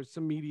 and there was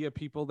some media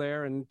people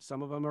there, and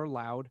some of them are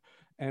loud.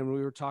 And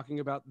we were talking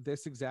about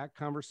this exact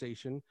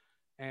conversation,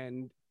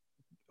 and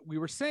we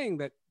were saying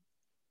that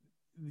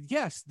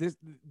yes,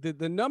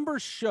 the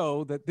numbers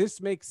show that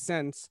this makes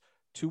sense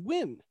to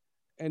win.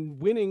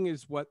 And winning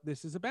is what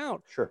this is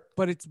about. Sure.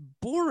 But it's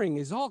boring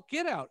as all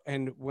get out.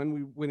 And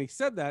when he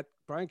said that,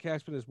 Brian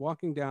Cashman is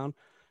walking down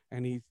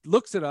and he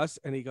looks at us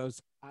and he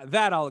goes,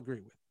 that I'll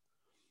agree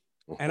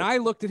with. And I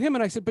looked at him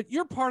and I said, but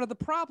you're part of the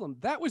problem.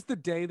 That was the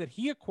day that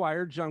he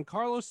acquired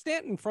Giancarlo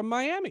Stanton from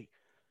Miami.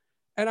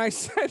 And I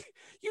said,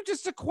 you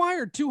just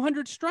acquired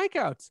 200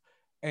 strikeouts.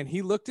 And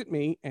he looked at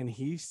me and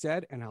he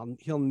said, and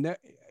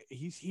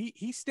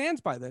he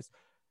stands by this.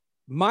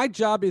 My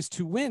job is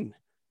to win,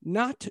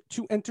 not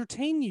to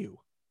entertain you.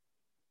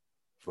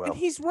 Well, and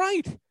he's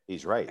right.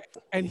 He's right.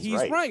 And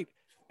he's right.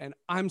 And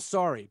I'm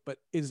sorry, but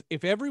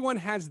if everyone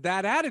has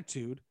that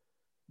attitude,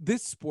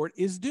 this sport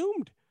is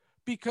doomed.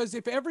 Because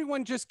if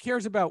everyone just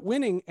cares about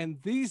winning and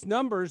these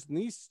numbers and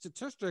these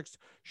statistics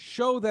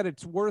show that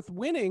it's worth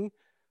winning,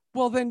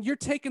 well, then you're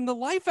taking the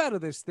life out of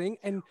this thing.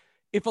 And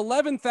if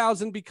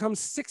 11,000 becomes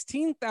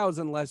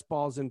 16,000 less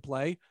balls in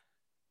play,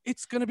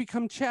 it's going to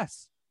become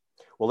chess.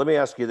 Well, let me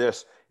ask you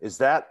this. Is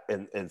that,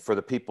 and for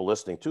the people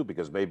listening too,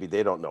 because maybe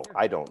they don't know,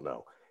 I don't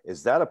know,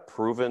 is that a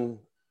proven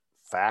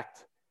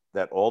fact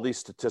that all these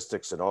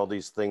statistics and all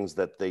these things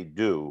that they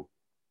do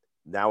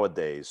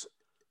nowadays,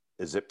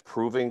 is it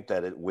proving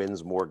that it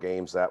wins more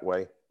games that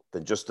way?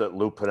 than just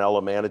Lou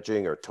Piniella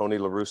managing or Tony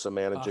La Russa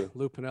managing.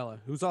 Lou Piniella,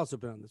 who's also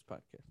been on this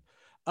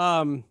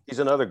podcast. He's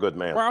another good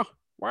man.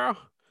 Well,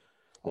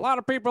 a lot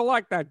of people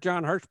like that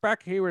John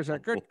Hirschbeck. He was a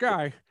good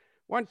guy.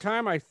 One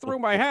time I threw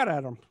my hat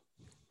at him.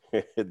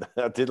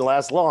 That didn't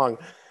last long.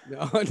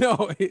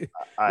 No,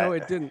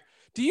 it didn't.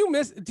 Do you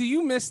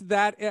miss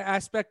that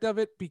aspect of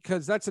it?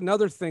 Because that's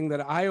another thing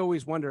that I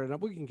always wonder, and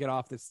we can get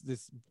off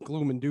this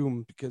gloom and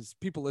doom because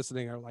people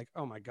listening are like,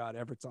 oh my God,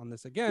 Everett's on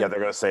this again. Yeah, they're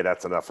going to say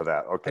that's enough of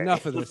that. Okay.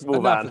 Enough of this.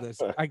 Enough of this.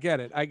 I get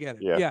it.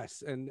 Yeah.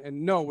 Yes. And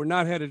no, we're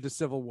not headed to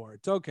civil war.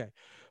 It's okay.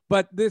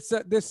 But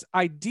this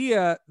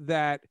idea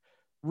that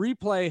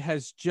replay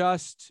has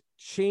just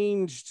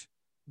changed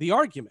the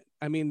argument.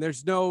 I mean,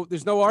 there's no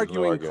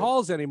arguing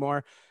calls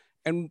anymore.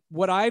 And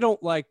what I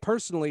don't like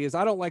personally is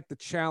I don't like the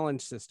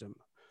challenge system,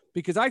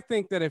 because I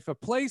think that if a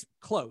play's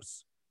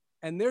close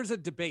and there's a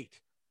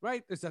debate,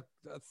 right? There's a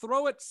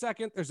throw at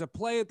second, there's a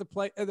play at the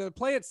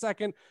play at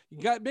second,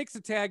 makes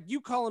a tag, you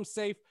call him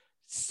safe,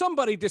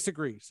 somebody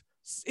disagrees.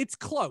 It's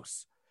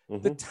close.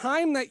 Mm-hmm. The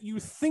time that you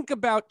think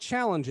about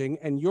challenging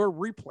and your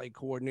replay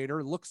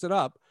coordinator looks it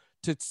up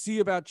to see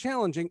about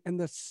challenging, and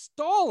the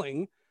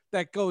stalling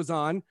that goes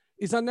on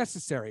is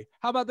unnecessary.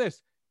 How about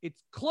this?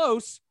 It's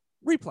close,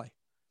 replay.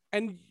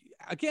 And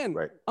again,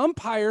 right.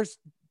 Umpires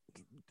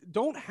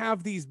don't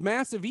have these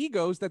massive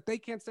egos that they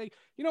can't say,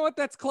 you know what,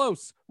 that's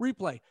close,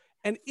 replay.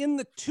 And in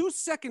the 2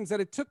 seconds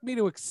that it took me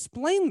to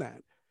explain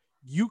that,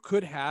 you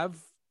could have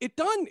it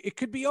done. It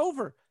could be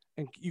over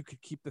and you could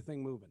keep the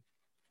thing moving.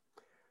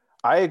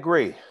 I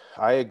agree.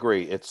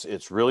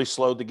 It's really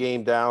slowed the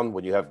game down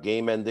when you have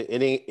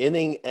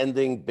inning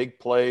ending big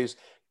plays,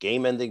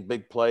 game ending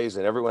big plays,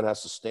 and everyone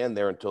has to stand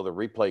there until the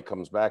replay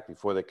comes back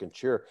before they can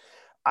cheer.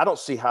 I don't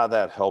see how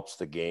that helps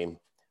the game.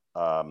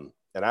 And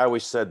I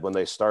always said when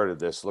they started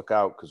this, look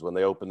out, because when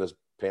they open this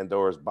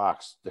Pandora's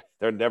box,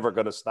 they're never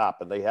going to stop,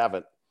 and they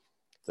haven't.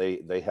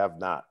 They have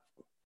not.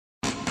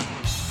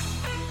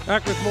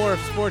 Back with more of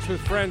Sports with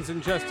Friends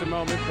in just a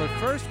moment. But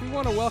first, we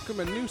want to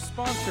welcome a new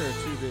sponsor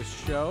to this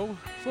show.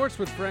 Sports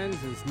with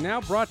Friends is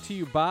now brought to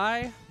you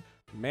by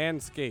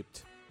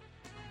Manscaped.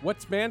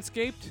 What's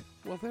Manscaped?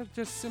 Well, they're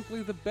just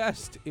simply the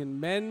best in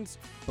men's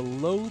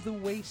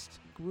below-the-waist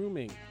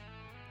grooming.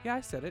 Yeah,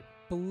 I said it.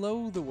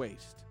 Below the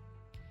waist.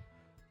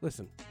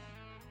 Listen,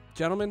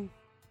 gentlemen,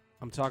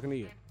 I'm talking to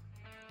you.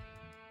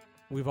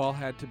 We've all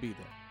had to be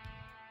there.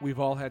 We've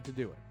all had to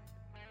do it.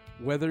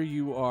 Whether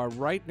you are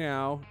right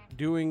now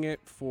doing it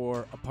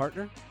for a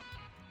partner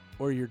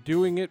or you're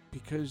doing it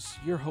because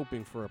you're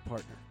hoping for a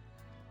partner,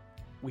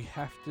 we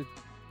have to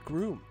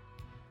groom.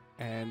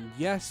 And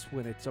yes,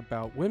 when it's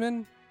about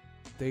women,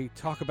 they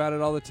talk about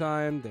it all the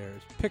time.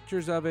 There's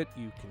pictures of it.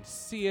 You can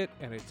see it,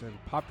 and it's in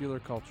popular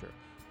culture.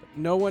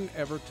 No one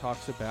ever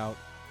talks about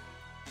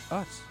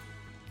us.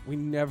 We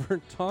never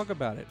talk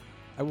about it.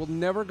 I will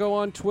never go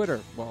on Twitter.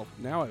 Well,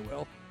 now I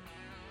will.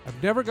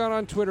 I've never gone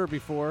on Twitter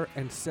before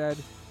and said,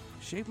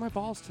 shave my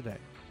balls today.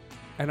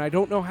 And I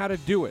don't know how to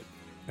do it.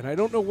 And I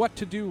don't know what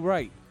to do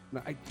right.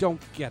 I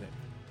don't get it.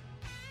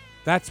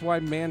 That's why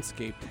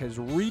Manscaped has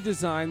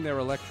redesigned their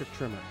electric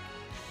trimmer.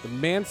 The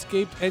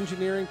Manscaped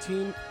engineering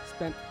team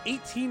spent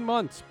 18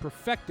 months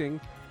perfecting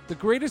the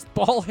greatest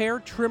ball hair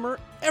trimmer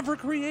ever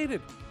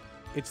created.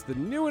 It's the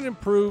new and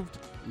improved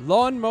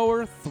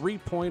Lawnmower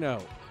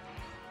 3.0.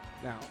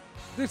 Now,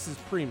 this is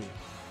premium.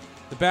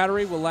 The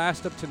battery will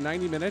last up to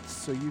 90 minutes,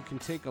 so you can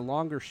take a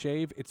longer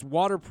shave. It's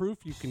waterproof.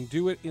 You can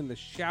do it in the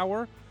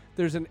shower.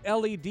 There's an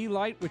LED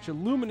light which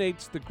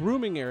illuminates the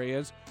grooming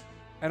areas,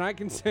 and I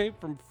can say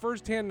from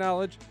firsthand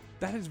knowledge,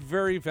 that is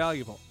very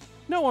valuable.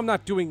 No, I'm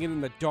not doing it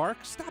in the dark.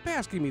 Stop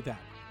asking me that.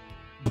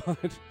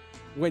 But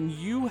when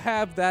you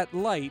have that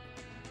light,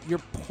 you're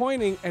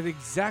pointing at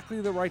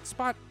exactly the right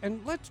spot, and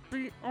let's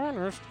be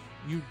honest,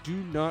 you do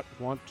not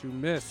want to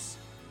miss.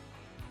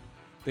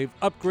 They've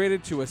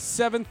upgraded to a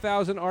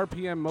 7,000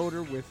 RPM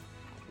motor with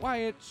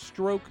quiet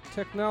stroke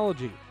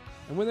technology.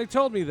 And when they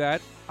told me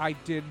that, I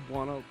did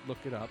want to look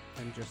it up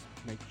and just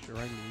make sure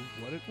I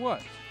knew what it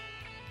was.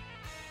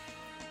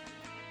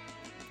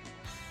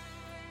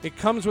 It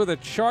comes with a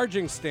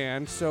charging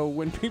stand, so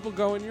when people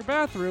go in your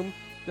bathroom,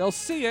 they'll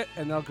see it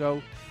and they'll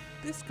go,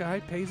 this guy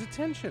pays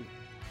attention.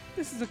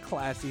 This is a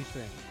classy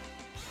thing.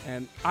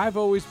 And I've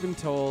always been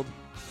told,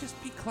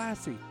 just be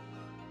classy.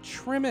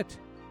 Trim it.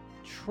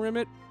 Trim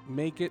it.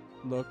 Make it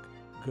look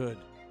good.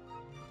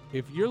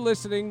 If you're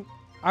listening,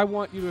 I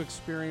want you to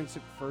experience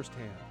it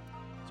firsthand.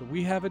 So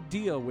we have a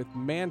deal with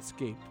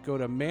Manscaped. Go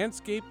to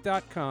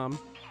manscaped.com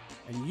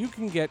and you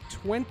can get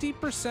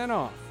 20%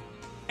 off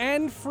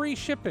and free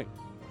shipping.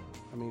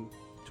 I mean,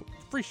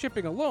 free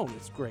shipping alone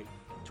is great.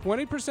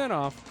 20%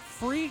 off,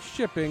 free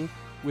shipping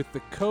with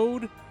the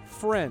code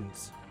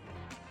FRIENDS.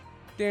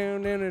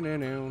 And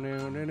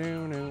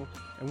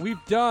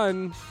we've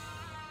done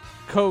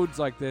codes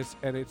like this,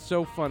 and it's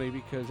so funny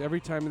because every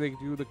time they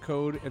do the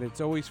code and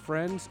it's always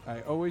friends, I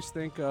always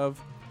think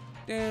of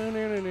and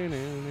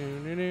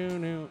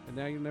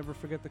now you'll never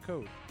forget the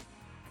code.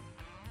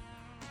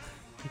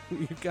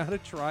 You gotta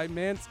try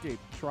Manscaped.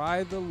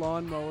 Try the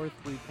Lawnmower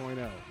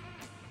 3.0.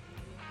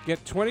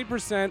 Get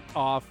 20%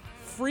 off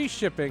free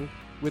shipping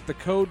with the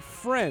code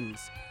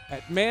FRIENDS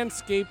at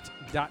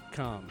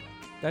manscaped.com.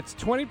 That's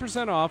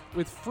 20% off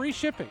with free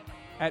shipping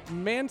at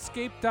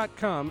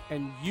manscaped.com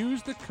and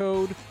use the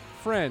code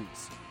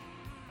FRIENDS.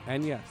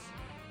 And yes,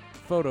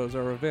 photos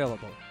are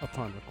available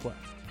upon request.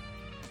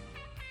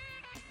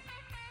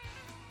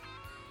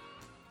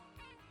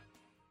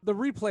 The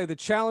replay, the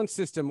challenge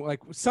system, like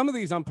some of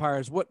these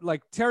umpires, what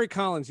like Terry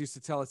Collins used to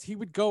tell us, he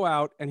would go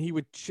out and he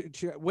would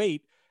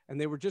wait,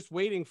 and they were just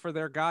waiting for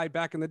their guy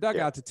back in the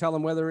dugout to tell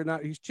him whether or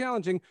not he's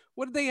challenging.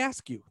 What did they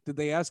ask you? Did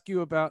they ask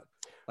you about?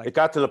 Like, it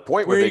got to the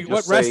point where they just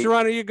what say,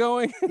 restaurant are you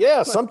going?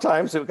 Yeah,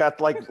 sometimes it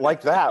got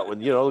like that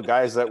when, you know,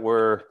 guys that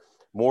were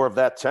more of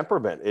that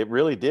temperament. It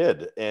really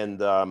did. And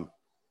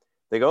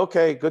they go,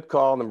 okay, good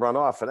call, and then run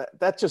off. And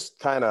that just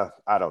kind of,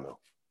 I don't know.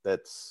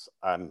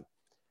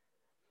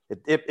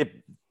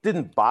 It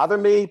didn't bother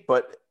me,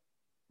 but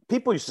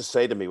people used to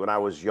say to me when I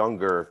was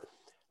younger,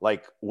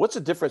 like, what's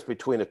the difference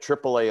between a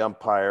AAA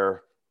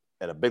umpire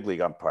and a big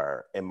league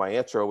umpire? And my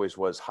answer always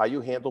was how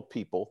you handle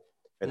people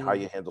and how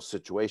you handle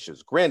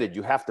situations. Granted,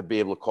 you have to be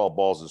able to call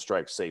balls and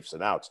strikes, safes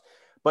and outs,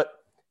 but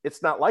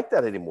it's not like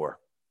that anymore.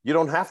 You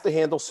don't have to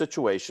handle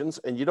situations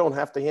and you don't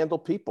have to handle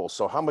people.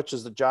 So how much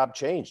has the job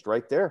changed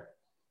right there?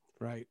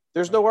 Right.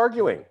 There's no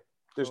arguing.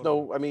 There's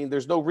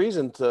no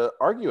reason to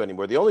argue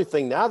anymore. The only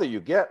thing now that you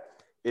get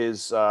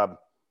is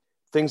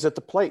things at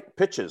the plate,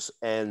 pitches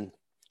and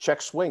check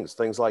swings,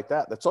 things like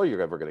that. That's all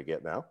you're ever going to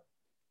get now.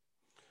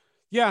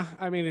 Yeah,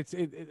 I mean it's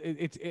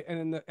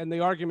and the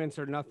arguments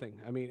are nothing.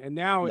 I mean, and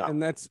now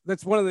and that's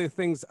one of the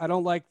things I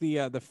don't like,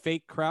 the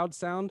fake crowd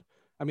sound.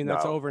 I mean,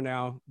 that's over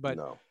now, but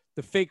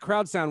the fake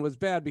crowd sound was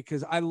bad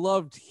because I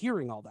loved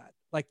hearing all that.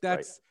 Like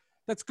that's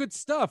good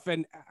stuff.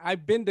 And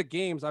I've been to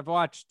games. I've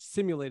watched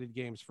simulated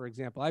games, for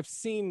example. I've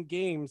seen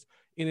games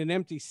in an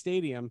empty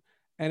stadium,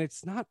 and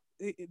it's not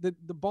the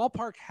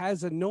ballpark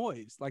has a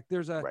noise. Like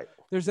there's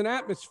an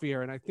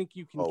atmosphere, and I think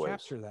you can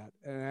capture that.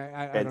 And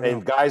I don't know.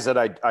 And guys that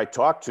I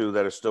talked to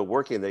that are still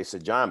working, they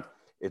said, John,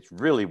 it's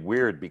really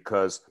weird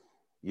because,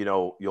 you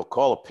know, you'll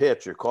call a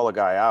pitch or call a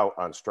guy out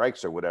on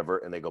strikes or whatever,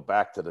 and they go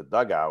back to the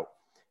dugout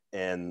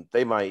and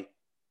they might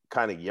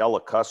kind of yell a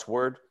cuss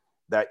word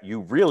that you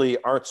really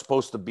aren't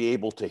supposed to be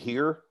able to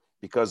hear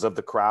because of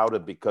the crowd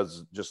and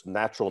because just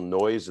natural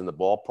noise in the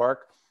ballpark.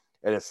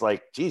 And it's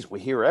like, geez, we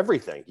hear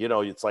everything. You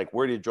know, it's like,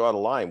 where do you draw the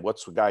line?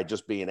 What's the guy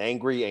just being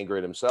angry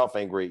at himself,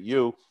 angry at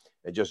you,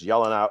 and just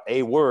yelling out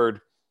a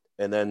word?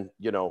 And then,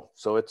 you know,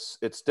 so it's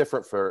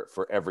different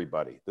for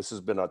everybody. This has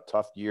been a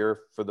tough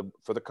year for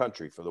the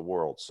country, for the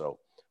world. So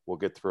we'll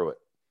get through it.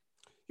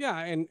 Yeah,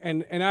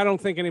 and I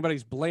don't think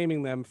anybody's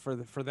blaming them for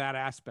that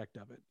aspect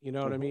of it. You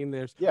know what I mean?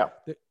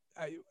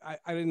 I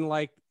didn't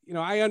like, you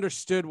know, I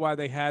understood why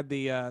they had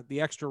the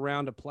extra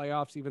round of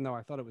playoffs, even though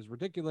I thought it was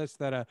ridiculous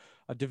that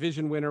a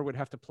division winner would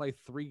have to play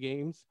 3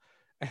 games.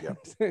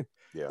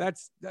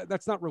 That's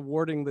not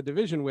rewarding the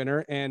division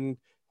winner. And,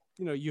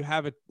 you know, you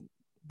have it,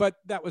 but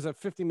that was a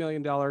 $50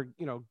 million,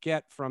 you know,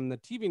 get from the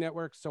TV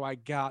network. So I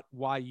got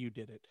why you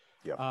did it.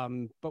 Yeah.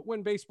 But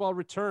when baseball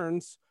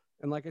returns,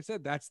 and like I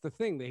said, that's the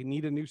thing, they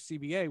need a new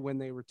CBA when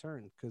they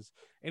return, because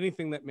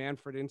anything that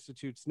Manfred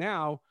institutes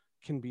now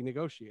can be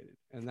negotiated.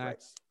 And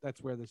that's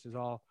where this is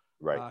all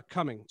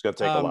coming. It's going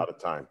to take a lot of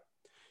time.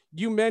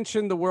 You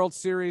mentioned the World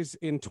Series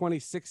in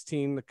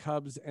 2016, the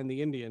Cubs and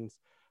the Indians.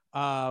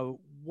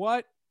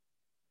 What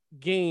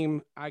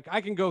game,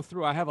 I can go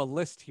through, I have a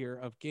list here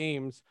of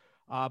games,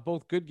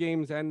 both good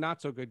games and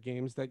not so good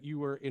games that you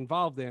were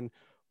involved in.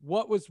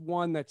 What was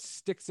one that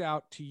sticks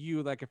out to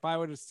you? Like if I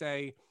were to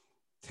say,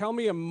 tell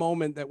me a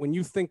moment that when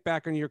you think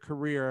back on your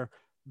career,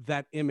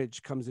 that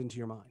image comes into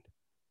your mind.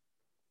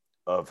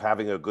 Of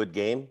having a good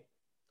game?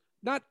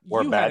 Not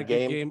or you a bad had a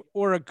good game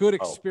or a good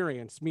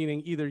experience,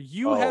 meaning either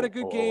you had a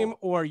good game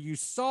or you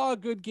saw a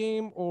good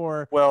game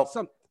or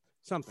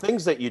something.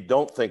 Things that you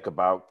don't think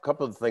about, a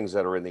couple of things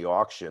that are in the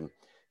auction,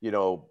 you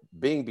know,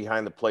 being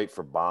behind the plate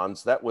for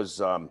Bonds, that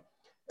was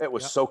it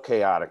was so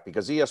chaotic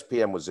because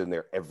ESPN was in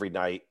there every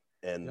night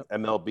and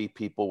MLB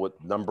people with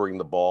numbering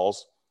the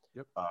balls.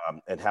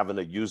 And having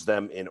to use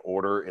them in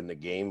order in the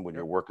game when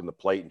you're working the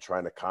plate and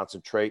trying to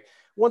concentrate.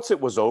 Once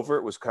it was over,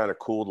 it was kind of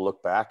cool to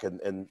look back.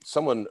 And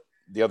someone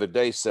the other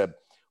day said,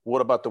 what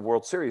about the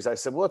World Series? I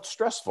said, well, it's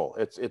stressful.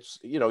 It's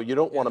you know, you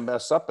don't want to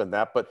mess up in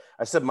that. But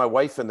I said, my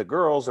wife and the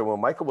girls, and when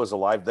Michael was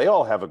alive, they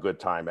all have a good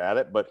time at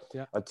it. But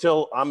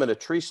until I'm in a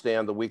tree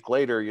stand a week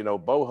later, you know,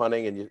 bow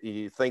hunting, and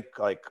you think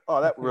like,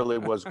 oh, that really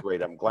was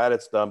great. I'm glad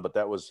it's done. But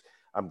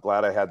I'm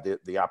glad I had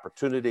the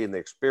opportunity and the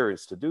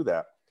experience to do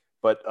that.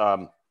 But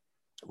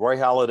Roy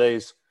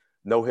Halladay's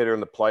no-hitter in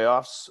the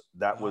playoffs,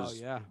 that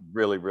was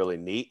really, really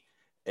neat.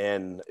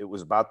 And it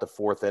was about the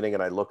 4th inning,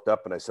 and I looked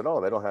up and I said, oh,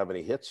 they don't have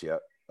any hits yet.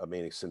 I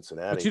mean,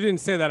 Cincinnati. But you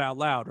didn't say that out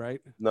loud, right?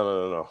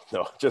 No,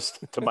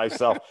 just to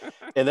myself.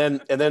 and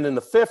then in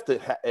the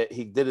 5th,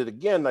 he did it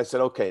again. I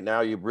said, okay, now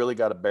you've really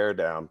got to bear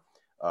down.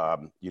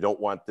 You don't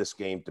want this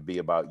game to be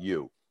about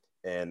you.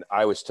 And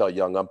I always tell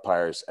young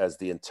umpires, as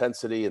the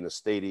intensity in the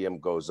stadium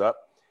goes up,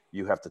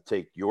 you have to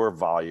take your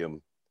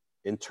volume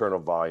internal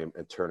volume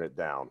and turn it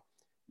down.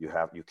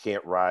 You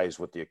can't rise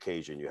with the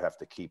occasion. You have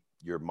to keep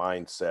your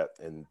mindset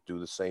and do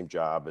the same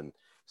job and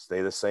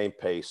stay the same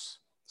pace,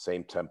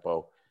 same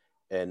tempo.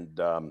 And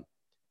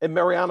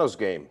Mariano's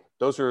game,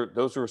 those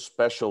are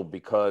special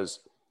because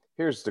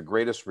here's the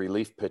greatest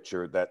relief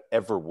pitcher that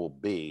ever will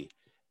be.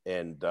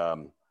 And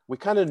we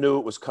kind of knew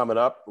it was coming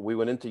up. We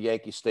went into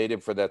Yankee Stadium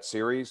for that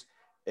series,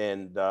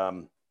 and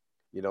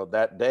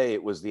that day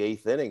it was the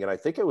 8th inning, and I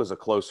think it was a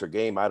closer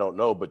game. I don't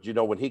know, but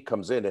when he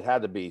comes in, it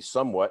had to be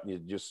somewhat. And you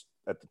just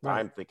at the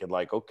time thinking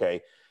like,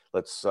 okay,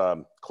 let's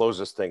close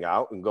this thing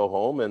out and go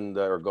home and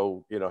or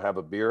go have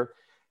a beer.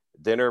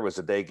 Dinner was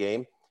a day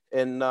game,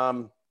 and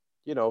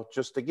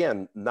just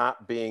again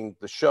not being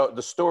the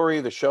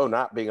show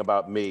not being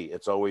about me.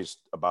 It's always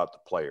about the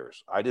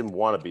players. I didn't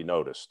want to be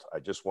noticed. I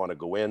just want to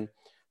go in,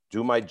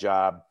 do my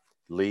job,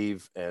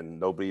 leave, and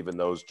nobody even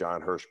knows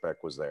John Hirschbeck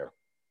was there.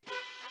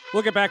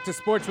 We'll get back to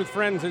Sports with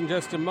Friends in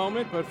just a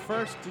moment, but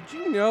first, did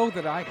you know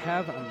that I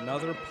have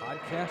another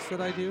podcast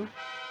that I do?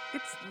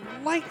 It's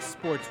like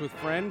Sports with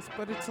Friends,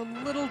 but it's a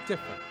little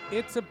different.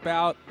 It's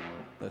about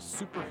the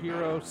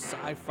superhero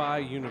sci-fi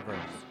universe.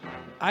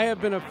 I have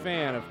been a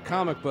fan of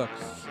comic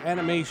books,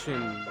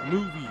 animation,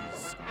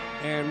 movies,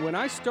 and when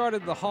I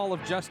started the Hall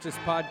of Justice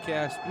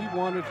podcast, we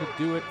wanted to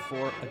do it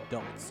for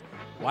adults.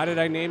 Why did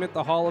I name it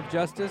the Hall of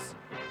Justice?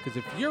 Because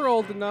if you're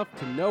old enough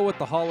to know what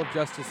the Hall of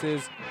Justice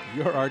is,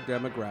 you're our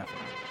demographic.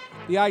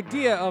 The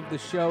idea of the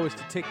show is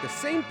to take the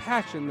same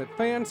passion that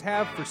fans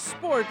have for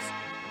sports,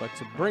 but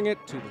to bring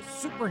it to the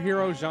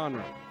superhero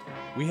genre.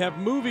 We have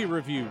movie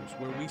reviews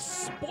where we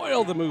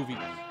spoil the movie.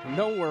 And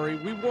don't worry,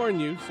 we warn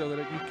you so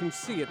that you can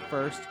see it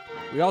first.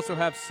 We also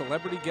have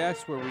celebrity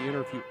guests where we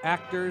interview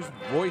actors,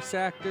 voice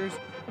actors.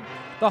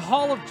 The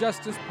Hall of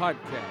Justice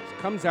podcast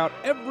comes out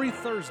every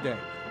Thursday,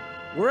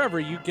 wherever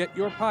you get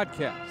your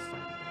podcasts.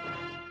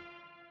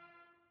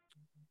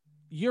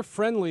 You're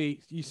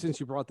friendly, since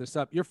you brought this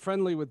up, you're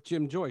friendly with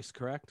Jim Joyce,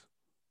 correct?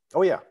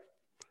 Oh, yeah.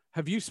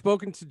 Have you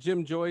spoken to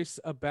Jim Joyce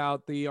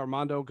about the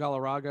Armando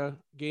Galarraga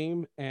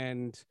game,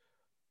 and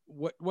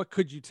what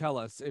could you tell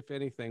us, if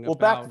anything? Well,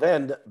 about...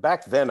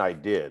 back then I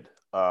did.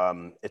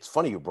 It's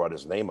funny you brought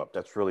his name up.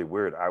 That's really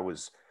weird. I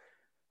was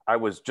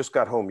just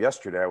got home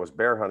yesterday. I was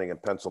bear hunting in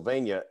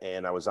Pennsylvania,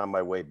 and I was on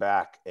my way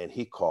back, and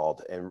he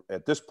called. And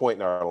at this point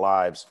in our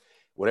lives,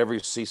 whenever you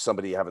see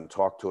somebody you haven't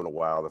talked to in a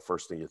while, the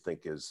first thing you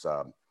think is,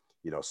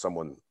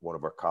 one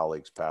of our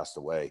colleagues passed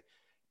away.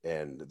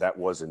 And that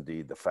was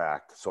indeed the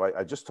fact. So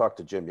I just talked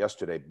to Jim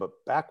yesterday, but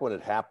back when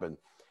it happened,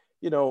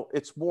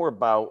 it's more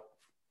about,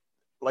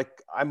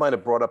 like, I might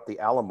have brought up the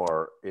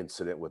Alomar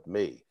incident with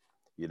me,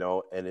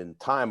 and in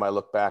time I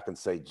look back and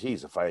say,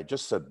 geez, if I had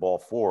just said ball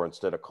 4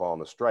 instead of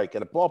calling a strike,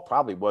 and the ball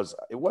probably was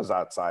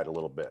outside a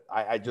little bit.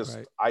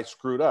 I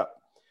screwed up,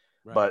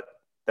 but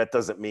that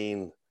doesn't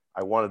mean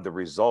I wanted the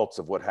results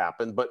of what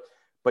happened, but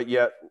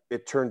yet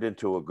it turned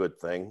into a good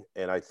thing.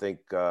 And I think,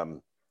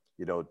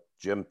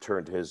 Jim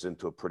turned his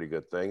into a pretty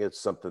good thing.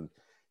 It's something,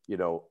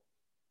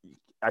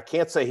 I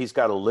can't say he's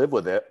got to live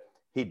with it.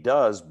 He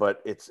does,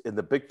 but it's in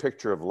the big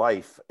picture of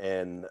life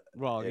and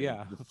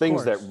the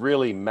things that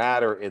really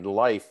matter in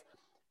life,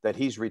 that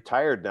he's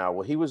retired now.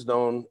 Well, he is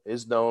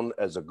known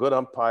as a good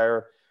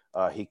umpire.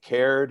 He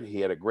cared. He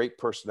had a great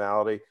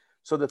personality.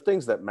 So the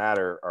things that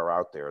matter are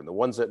out there, and the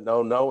ones that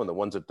know, and the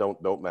ones that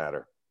don't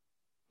matter.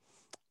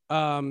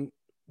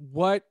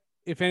 What,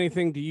 if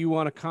anything, do you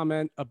want to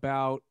comment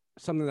about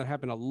something that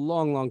happened a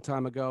long, long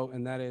time ago,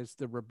 and that is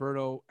the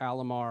Roberto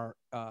Alomar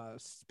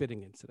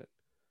spitting incident?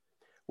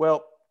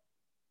 Well,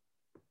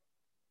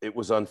 it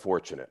was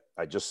unfortunate.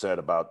 I just said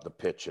about the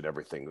pitch and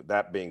everything.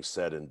 That being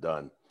said and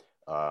done,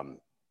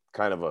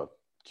 kind of a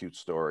cute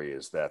story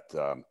is that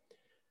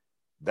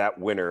that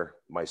winter,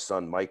 my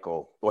son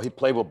Michael, well, he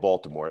played with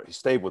Baltimore. He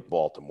stayed with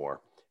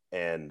Baltimore,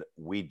 and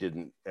we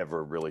didn't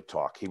ever really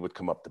talk. He would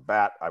come up to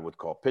bat. I would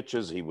call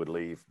pitches. He would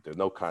leave. There's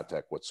no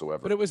contact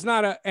whatsoever. But it was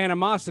not an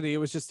animosity. It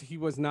was just he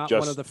was not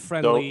one of the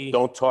friendly.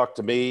 Don't talk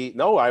to me.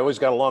 No, I always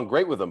got along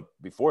great with him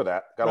before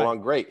that. Got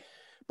along great.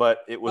 But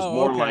it was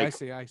more like, I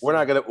see.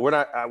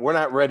 We're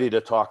not ready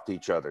to talk to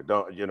each other.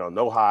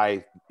 No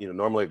hi.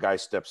 Normally a guy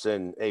steps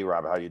in, hey,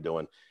 Rob, how you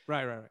doing?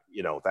 Right.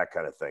 That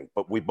kind of thing.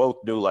 But we both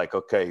knew, like,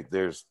 okay,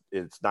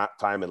 it's not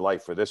time in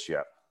life for this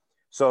yet.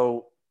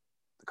 So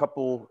a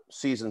couple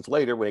seasons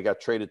later, when he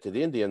got traded to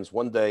the Indians,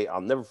 one day,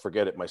 I'll never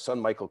forget it. My son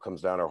Michael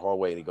comes down our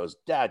hallway and he goes,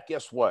 Dad,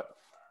 guess what?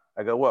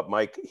 I go, what,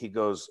 Mike? He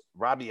goes,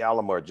 Robbie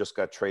Alomar just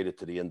got traded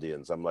to the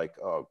Indians. I'm like,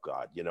 oh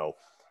God,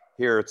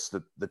 here it's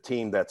the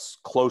team that's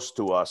close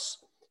to us,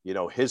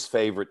 his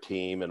favorite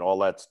team and all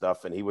that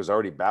stuff. And he was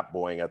already bat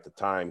boying at the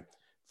time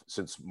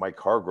since Mike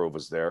Hargrove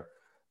was there.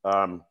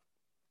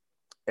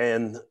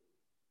 And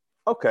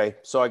okay,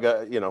 so I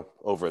got,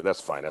 over it.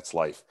 That's fine. That's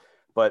life.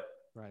 But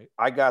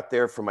I got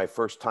there for my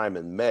first time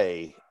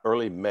in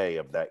early May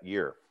of that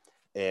year.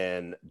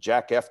 And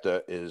Jack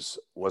Efta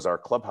was our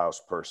clubhouse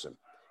person.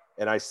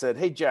 And I said,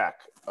 hey,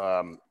 Jack,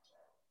 now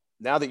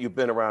that you've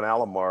been around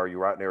Alomar,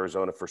 you're out in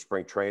Arizona for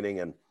spring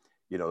training and,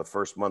 the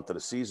first month of the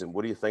season,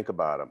 what do you think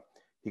about him?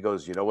 He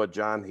goes, you know what,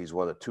 John? He's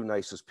one of the two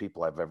nicest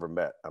people I've ever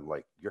met. I'm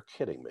like, you're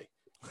kidding me.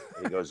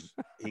 And he goes,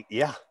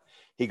 yeah.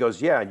 He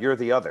goes, yeah, and you're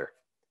the other.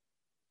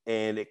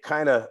 And it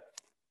kind of,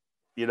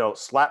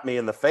 slapped me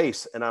in the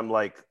face. And I'm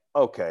like,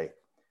 okay,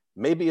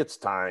 maybe it's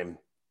time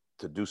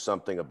to do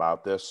something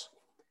about this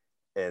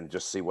and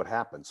just see what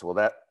happens. Well,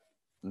 that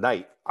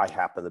night I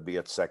happened to be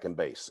at second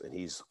base, and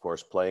he's of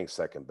course playing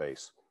second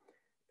base.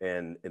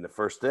 And in the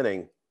first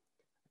inning,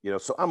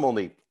 so I'm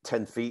only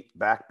 10 feet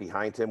back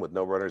behind him with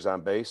no runners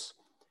on base.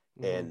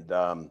 And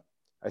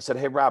I said,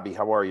 hey, Robbie,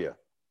 how are you?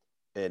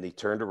 And he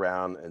turned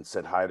around and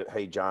said, hi,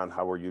 hey, John,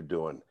 how are you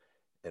doing?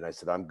 And I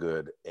said, I'm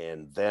good.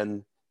 And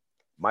then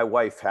my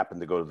wife happened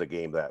to go to the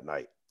game that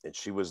night, and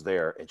she was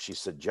there. And she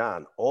said,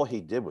 John, all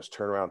he did was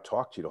turn around and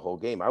talk to you the whole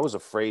game. I was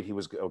afraid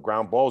a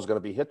ground ball was going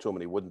to be hit to him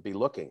and he wouldn't be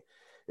looking.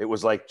 It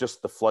was like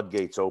just the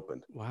floodgates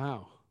opened.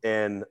 Wow.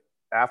 And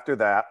after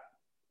that,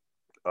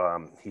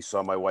 he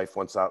saw my wife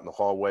once out in the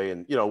hallway,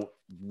 and,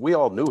 we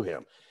all knew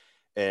him,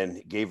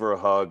 and gave her a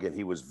hug. And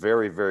he was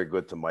very, very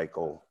good to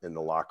Michael in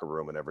the locker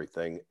room and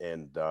everything.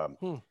 And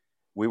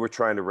we were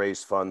trying to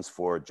raise funds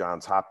for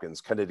Johns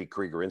Hopkins Kennedy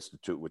Krieger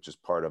Institute, which is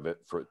part of it,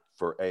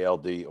 for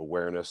ALD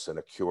awareness and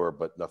a cure,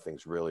 but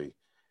nothing's really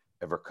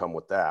ever come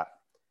with that.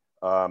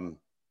 And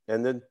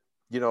then,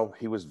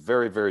 he was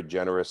very, very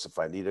generous if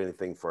I needed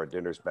anything for our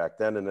dinners back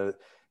then. And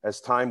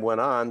as time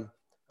went on,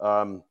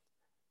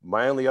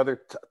 my only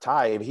other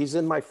tie, he's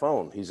in my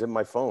phone. He's in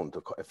my phone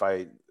if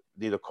I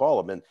need to call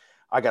him. And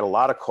I got a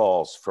lot of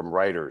calls from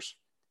writers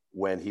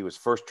when he was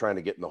first trying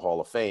to get in the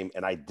Hall of Fame.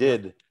 And I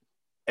did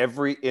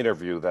every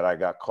interview that I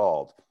got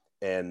called.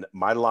 And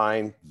my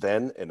line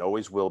then and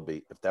always will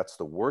be, if that's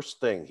the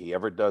worst thing he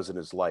ever does in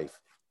his life,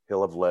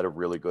 he'll have led a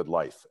really good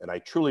life. And I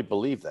truly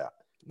believe that.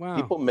 Wow.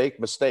 People make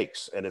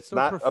mistakes, and it's So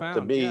not profound, up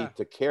to me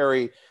to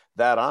carry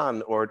that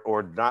on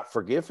or not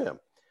forgive him.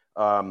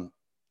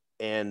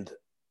 And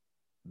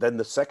then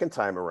the second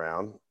time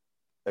around,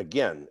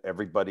 again,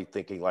 everybody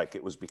thinking like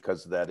it was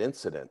because of that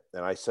incident.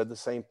 And I said the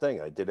same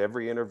thing. I did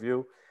every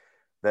interview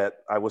that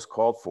I was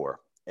called for.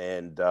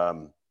 And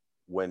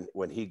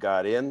when he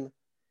got in,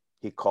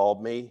 he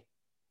called me,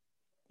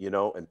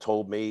 and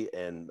told me,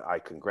 and I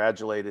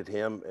congratulated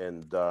him.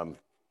 And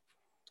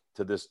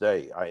to this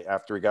day,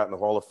 after he got in the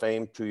Hall of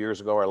Fame 2 years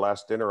ago, our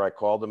last dinner, I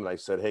called him and I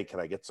said, hey, can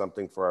I get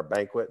something for our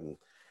banquet? And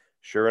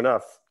sure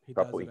enough, he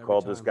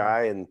called this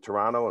guy in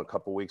Toronto, and a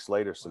couple of weeks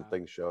later, some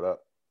things showed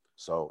up.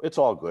 So it's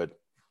all good.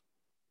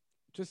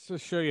 Just to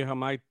show you how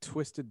my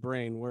twisted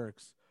brain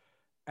works,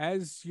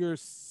 as you're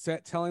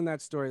telling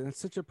that story, that's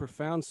such a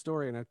profound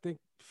story, and I think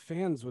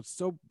fans would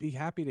be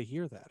happy to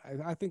hear that.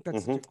 I think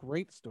that's such a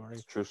great story.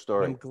 It's a true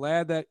story. I'm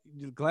glad that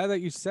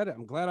you said it.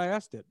 I'm glad I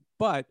asked it.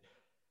 But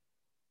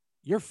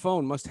your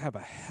phone must have a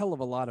hell of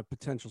a lot of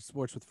potential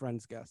Sports with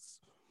Friends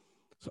guests.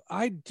 So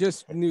I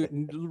just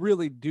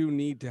really do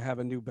need to have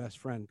a new best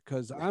friend,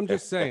 because I'm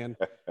just saying,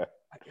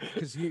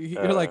 because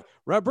you're like,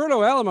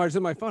 Roberto Alomar's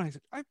in my phone. I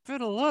said, I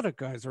bet a lot of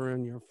guys are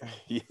in your phone.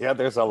 Yeah,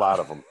 there's a lot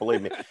of them.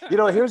 Believe me.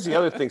 Here's the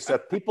other thing,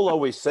 Seth. People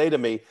always say to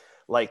me,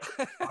 like,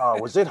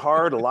 was it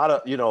hard? A lot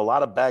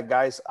of bad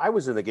guys. I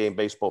was in the game of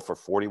baseball for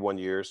 41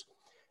 years,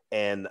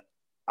 and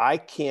I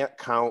can't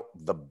count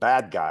the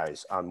bad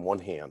guys on one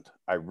hand.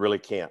 I really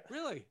can't.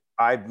 Really?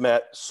 I've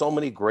met so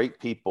many great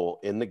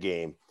people in the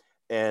game,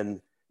 and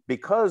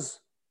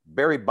because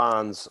Barry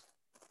Bonds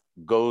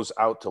goes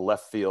out to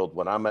left field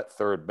when I'm at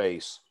third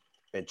base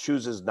and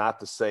chooses not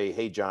to say,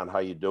 hey, John, how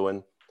you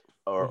doing?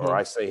 Or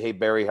I say, hey,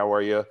 Barry, how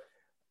are you?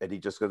 And he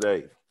just goes,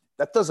 hey,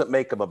 that doesn't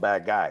make him a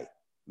bad guy.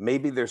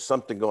 Maybe there's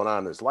something going on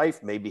in his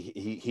life. Maybe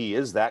he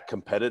is that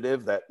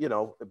competitive that,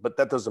 but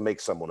that doesn't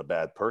make someone a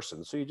bad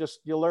person. So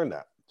you learn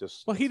that.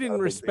 Well, he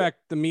didn't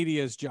respect the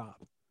media's job.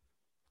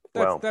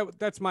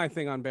 That's my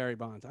thing on Barry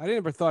Bonds. I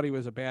never thought he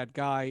was a bad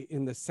guy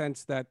in the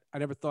sense that I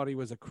never thought he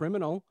was a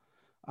criminal.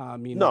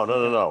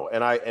 No.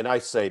 And I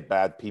say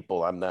bad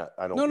people. I'm not.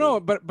 I don't. No.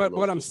 But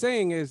what I'm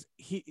saying is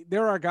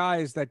there are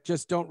guys that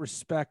just don't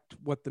respect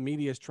what the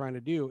media is trying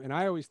to do, and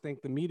I always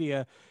think the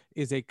media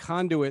is a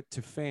conduit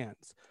to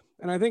fans.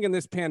 And I think in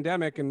this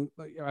pandemic, and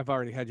I've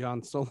already had you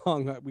on so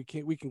long that we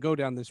can go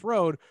down this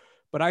road,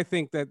 but I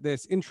think that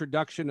this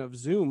introduction of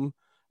Zoom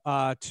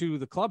to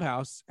the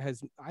clubhouse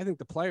I think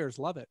the players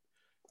love it.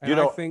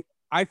 And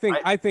I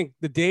think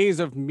the days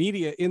of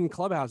media in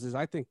clubhouses,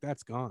 I think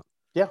that's gone.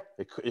 Yeah,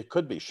 it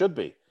could be, should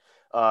be.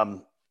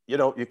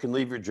 You can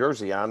leave your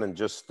jersey on and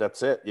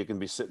that's it. You can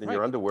be sitting in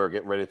your underwear,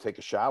 getting ready to take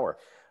a shower.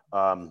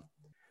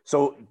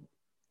 So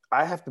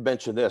I have to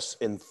mention this.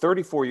 In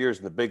 34 years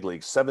in the big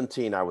leagues,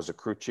 17, I was a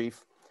crew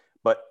chief,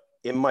 but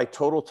in my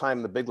total time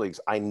in the big leagues,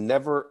 I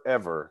never,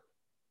 ever,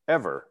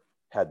 ever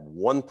had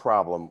one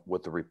problem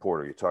with the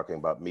reporter. You're talking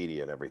about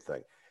media and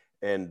everything.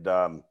 And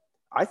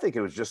I think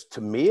it was just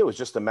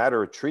a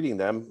matter of treating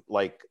them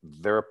like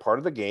they're a part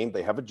of the game.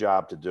 They have a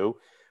job to do.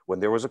 When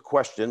there was a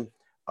question,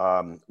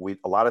 a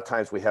lot of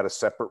times we had a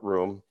separate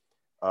room,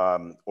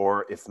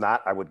 or if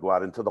not, I would go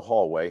out into the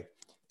hallway,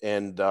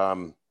 and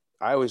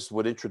I always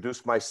would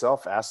introduce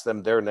myself, ask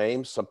them their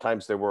names.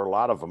 Sometimes there were a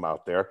lot of them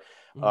out there.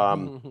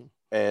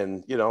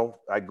 And, you know,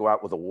 I'd go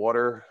out with the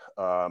water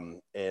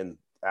and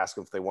ask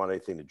them if they want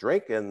anything to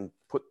drink and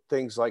put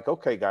things like,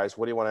 okay, guys,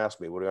 what do you want to ask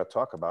me? What do you want to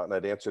talk about? And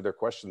I'd answer their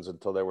questions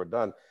until they were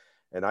done.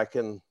 And I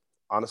can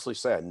honestly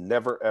say I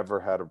never, ever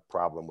had a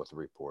problem with a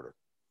reporter.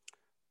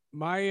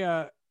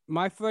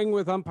 My thing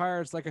with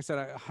umpires, like I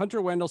said, Hunter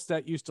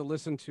Wendelstedt used to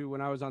listen to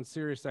when I was on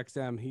Sirius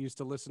XM. He used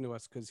to listen to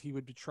us because he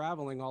would be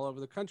traveling all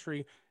over the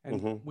country,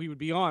 and we would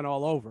be on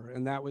all over.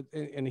 And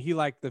and he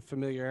liked the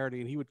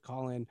familiarity, and he would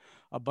call in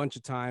a bunch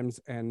of times.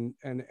 And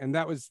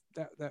that was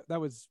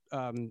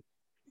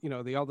you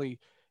know, the only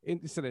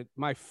incident.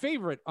 My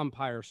favorite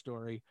umpire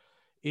story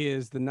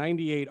is the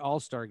 '98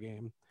 All-Star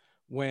game,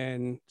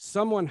 when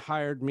someone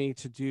hired me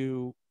to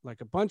do like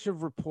a bunch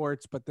of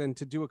reports, but then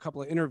to do a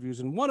couple of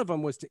interviews. And one of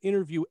them was to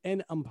interview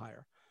an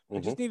umpire. I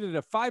just needed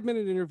a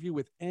 5-minute interview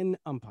with an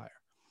umpire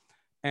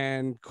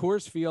and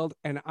Coors Field.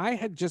 And I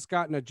had just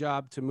gotten a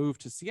job to move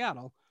to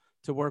Seattle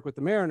to work with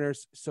the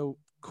Mariners. So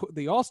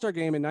the All-Star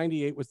game in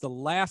 '98 was the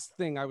last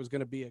thing I was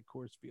going to be at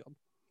Coors Field.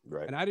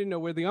 Right. And I didn't know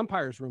where the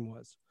umpire's room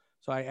was.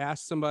 So I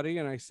asked somebody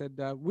and I said,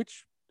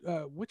 which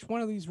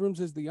one of these rooms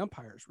is the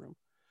umpire's room?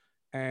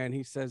 And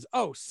he says,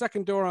 oh,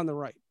 second door on the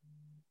right.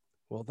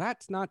 Well,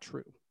 that's not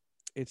true.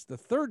 It's the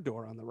third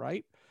door on the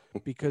right,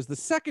 because the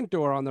second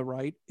door on the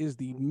right is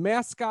the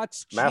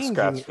mascots changing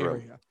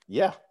area.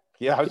 Yeah.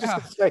 Yeah. I was just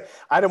going to say,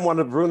 I didn't want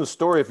to ruin the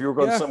story if you were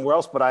going somewhere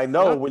else, but I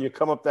know when you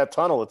come up that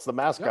tunnel, it's the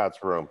mascots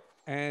room.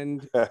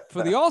 And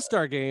for the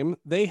All-Star game,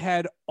 they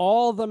had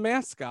all the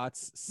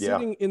mascots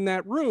sitting in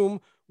that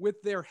room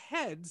with their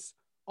heads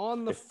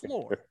on the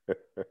floor.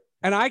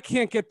 And I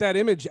can't get that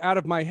image out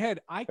of my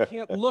head. I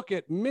can't look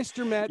at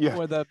Mr. Met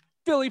or the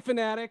Philly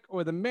Fanatic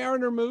or the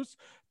Mariner Moose.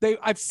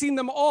 I've seen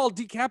them all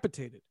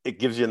decapitated. It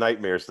gives you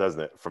nightmares,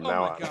 doesn't it? From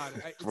now on. God.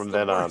 From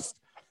then worst.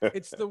 On.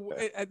 It's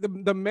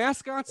the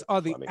mascots are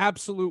the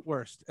absolute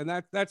worst. And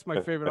that's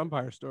my favorite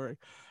umpire story.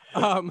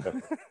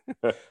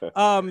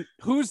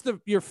 Who's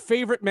your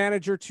favorite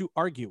manager to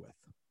argue with?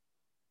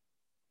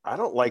 I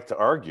don't like to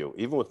argue,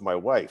 even with my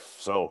wife.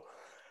 So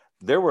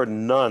there were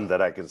none that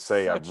I can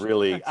say I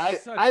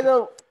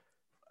don't.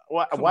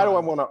 Why do I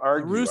want to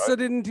argue? Russa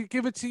didn't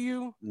give it to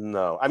you?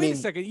 No. Wait a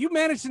second. You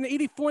managed in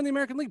 '84 in the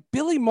American League.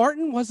 Billy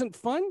Martin wasn't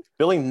fun?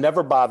 Billy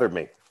never bothered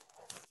me.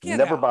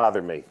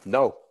 Bothered me.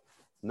 No.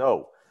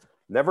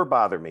 Never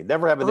bothered me.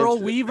 Never have an Earl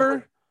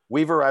Weaver?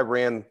 Weaver, I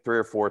ran 3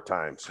 or 4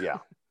 times. Yeah.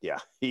 Yeah.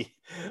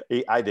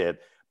 I did.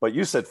 But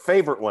you said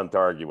favorite one to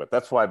argue with.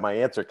 That's why my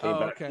answer came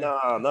back. Okay.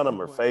 No, none of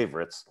them are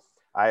favorites.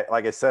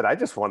 Like I said, I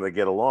just wanted to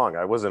get along.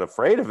 I wasn't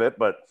afraid of it,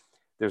 but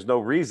there's no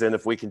reason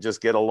if we can just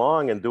get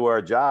along and do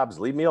our jobs.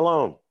 Leave me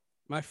alone.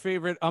 My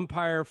favorite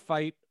umpire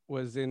fight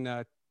was in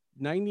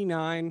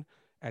 '99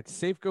 at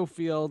Safeco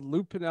Field.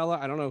 Lou Piniella,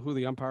 I don't know who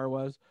the umpire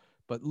was,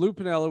 but Lou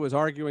Piniella was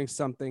arguing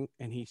something,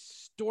 and he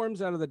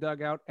storms out of the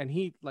dugout, and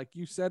he, like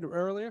you said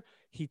earlier,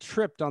 he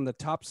tripped on the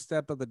top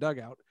step of the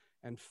dugout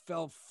and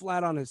fell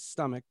flat on his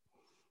stomach.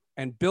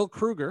 And Bill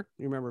Kruger,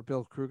 you remember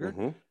Bill Kruger?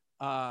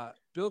 Mm-hmm.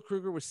 Bill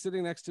Kruger was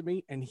sitting next to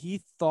me, and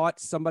he thought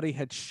somebody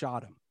had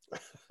shot him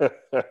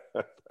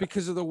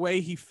because of the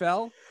way he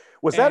fell.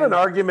 Was that an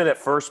argument at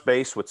first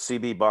base with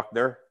CB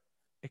Buckner?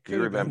 It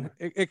could have been.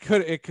 It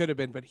could have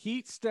been. But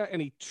he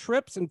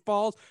trips and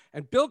falls,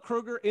 and Bill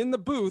Kruger in the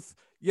booth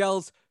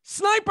yells,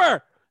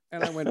 "Sniper!"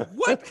 And I went,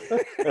 "What?"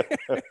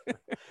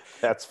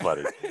 That's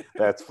funny.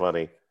 That's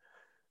funny.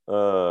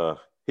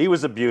 He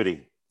was a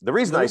beauty. The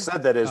reason I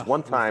said that is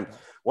one time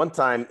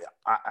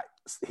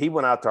he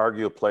went out to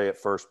argue a play at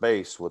first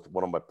base with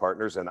one of my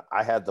partners, and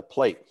I had the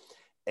plate.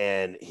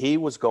 And he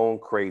was going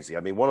crazy. I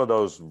mean, one of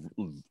those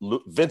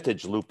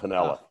vintage Lou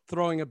Piniella.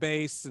 Throwing a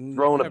base.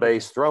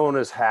 Throwing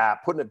his hat,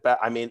 putting it back.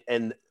 I mean,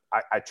 and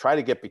I tried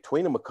to get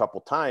between him a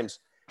couple times,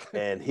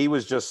 and he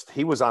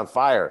was on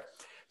fire.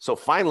 So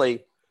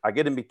finally, I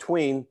get in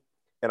between,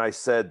 and I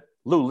said,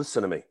 Lou,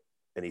 listen to me.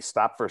 And he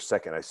stopped for a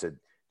second. I said,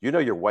 you know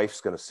your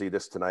wife's going to see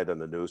this tonight on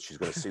the news. She's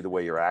going to see the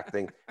way you're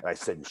acting. And I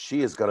said,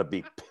 she is going to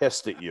be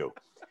pissed at you.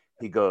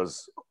 He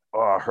goes,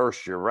 oh,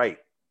 Hirsch, you're right.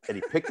 And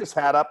he picked his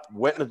hat up,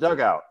 went in the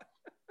dugout.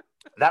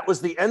 That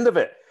was the end of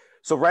it.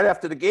 So right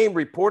after the game,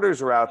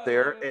 reporters are out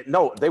there.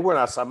 No, they weren't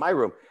outside my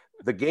room.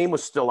 The game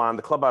was still on.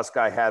 The clubhouse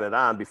guy had it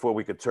on before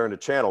we could turn the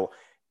channel.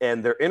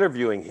 And they're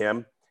interviewing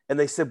him. And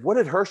they said, what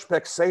did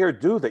Hirschbeck say or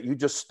do that you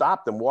just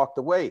stopped and walked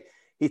away?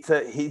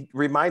 He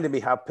reminded me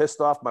how pissed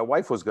off my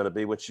wife was going to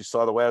be when she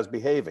saw the way I was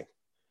behaving.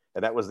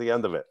 And that was the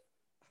end of it.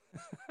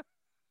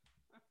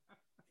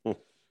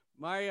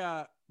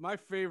 My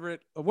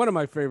favorite, one of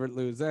my favorite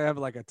Lou's, I have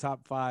like a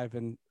top 5,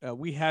 and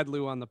we had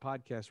Lou on the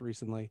podcast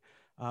recently,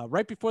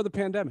 right before the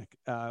pandemic.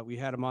 We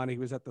had him on. He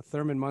was at the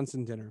Thurman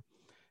Munson dinner,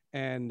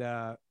 and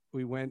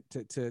we went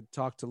to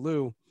talk to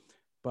Lou,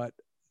 but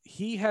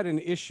he had an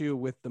issue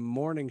with the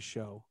morning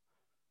show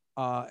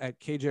at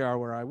KJR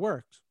where I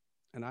worked,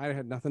 and I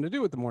had nothing to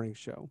do with the morning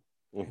show.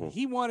 Mm-hmm. And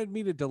he wanted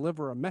me to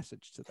deliver a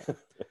message to them.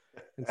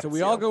 And so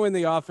we all go in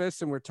the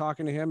office and we're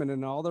talking to him, and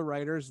then all the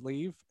writers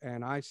leave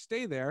and I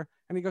stay there,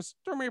 and he goes,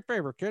 do me a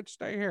favor, kid,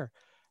 stay here.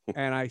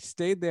 And I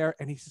stayed there,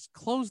 and he says,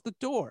 close the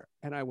door.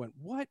 And I went,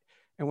 what?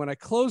 And when I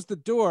closed the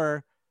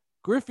door,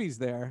 Griffey's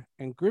there,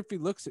 and Griffey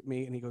looks at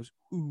me and he goes,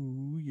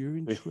 "Ooh, you're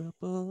in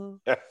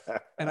trouble."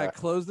 And I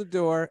close the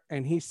door,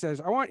 and he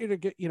says, "I want you to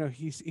get,"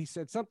 he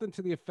said something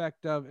to the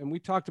effect of, and we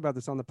talked about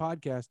this on the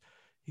podcast.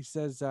 He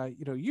says,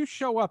 "You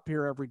show up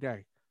here every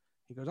day."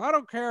 He goes, "I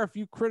don't care if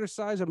you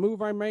criticize a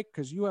move I make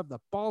because you have the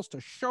balls to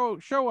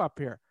show up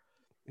here."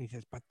 And he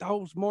says, "But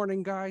those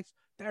morning guys,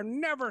 they're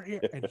never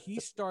here." And he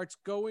starts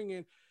going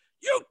in,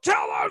 "You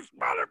tell us,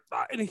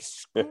 motherfucker!" And he's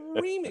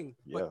screaming.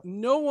 Yeah. But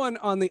no one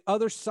on the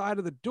other side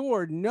of the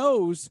door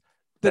knows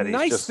the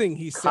nice thing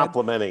he said.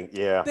 Complimenting,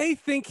 yeah. They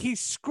think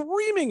he's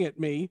screaming at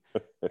me.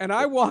 And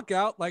I walk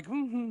out like,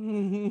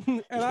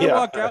 and I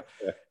walk out.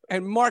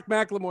 And Mark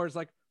McLemore is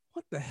like,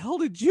 "What the hell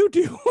did you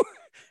do?"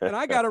 And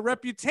I got a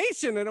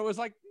reputation. And it was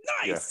like,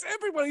 nice. Yeah.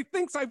 Everybody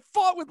thinks I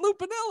fought with Lou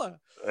Piniella.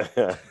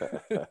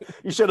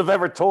 You should have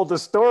ever told the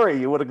story.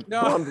 You would have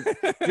gone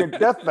to your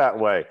death that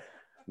way.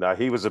 No,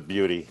 he was a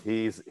beauty.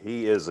 He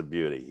is a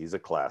beauty. He's a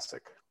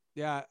classic.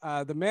 Yeah.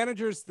 The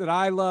managers that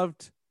I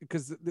loved,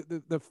 because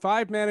the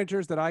 5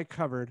 managers that I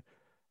covered,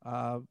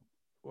 or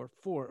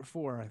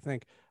four, I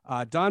think,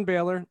 Don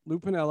Baylor, Lou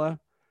Piniella,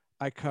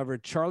 I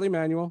covered Charlie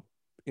Manuel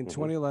in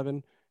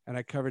 2011, and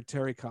I covered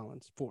Terry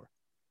Collins, 4.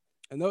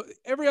 And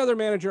every other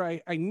manager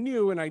I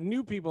knew, and I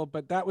knew people,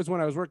 but that was when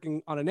I was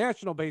working on a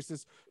national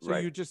basis. So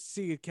you just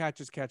see it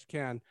catch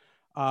can.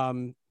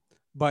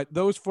 But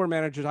those 4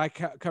 managers I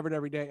covered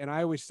every day. And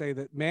I always say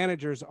that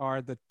managers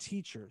are the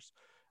teachers.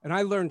 And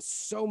I learned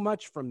so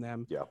much from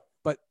them. Yeah.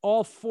 But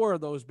all 4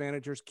 of those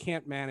managers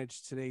can't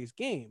manage today's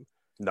game.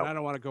 No. And I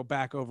don't want to go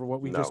back over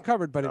what we just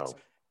covered, but it's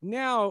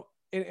now.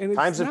 And it's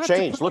times have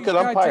changed. Look at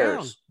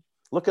umpires.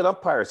 Look at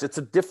umpires. It's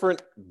a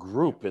different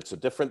group.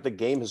 The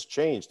game has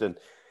changed. And,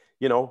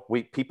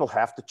 people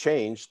have to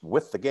change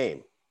with the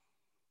game.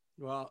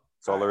 Well,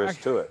 that's all there is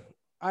to it.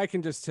 I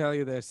can just tell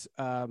you this.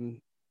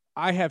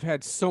 I have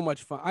had so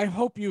much fun. I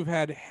hope you've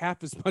had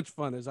half as much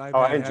fun as I've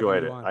had. I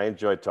enjoyed it. I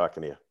enjoyed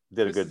talking to you.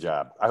 Did a good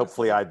job.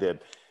 Hopefully I did.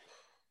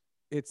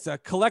 It's a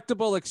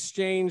collectible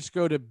exchange.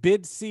 Go to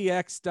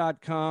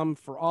bidcx.com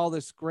for all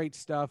this great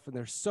stuff. And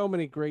there's so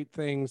many great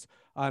things.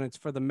 And it's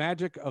for the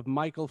Magic of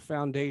Michael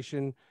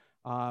Foundation.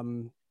 How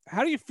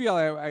do you feel?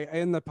 I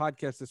end the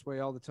podcast this way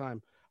all the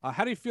time.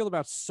 How do you feel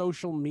about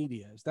social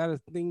media? Is that a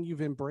thing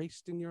you've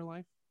embraced in your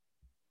life?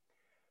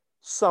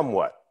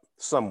 Somewhat.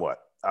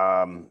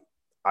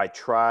 I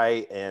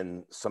try,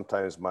 and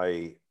sometimes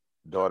my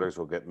daughters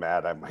will get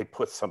mad. I might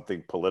put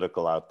something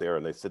political out there,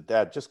 and they said,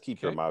 "Dad, just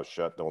keep your mouth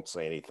shut. Don't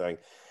say anything."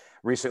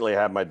 Recently,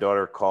 I had my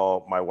daughter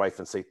call my wife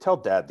and say, "Tell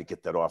Dad to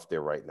get that off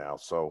there right now."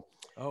 So,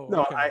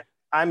 I've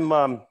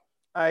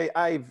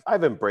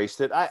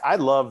embraced it. I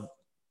love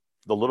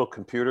the little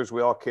computers we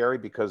all carry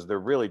because they're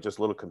really just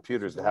little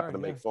computers that happen to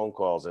make phone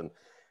calls. And,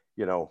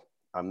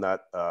 I'm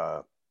not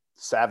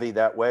savvy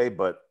that way,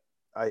 but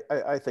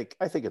I think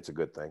it's a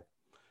good thing.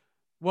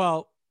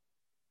 Well,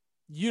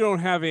 you don't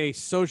have a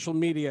social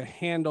media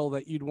handle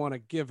that you'd want to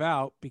give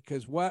out,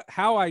 because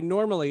how I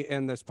normally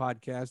end this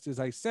podcast is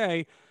I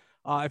say,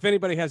 if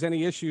anybody has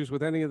any issues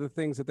with any of the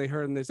things that they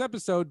heard in this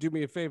episode, do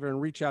me a favor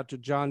and reach out to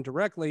John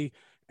directly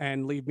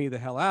and leave me the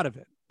hell out of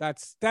it.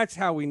 That's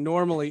how we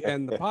normally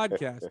end the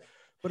podcast.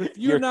 But if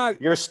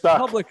you're stuck.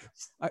 Public,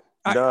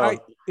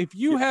 if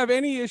you have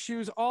any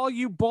issues, all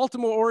you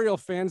Baltimore Oriole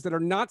fans that are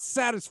not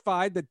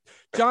satisfied that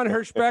John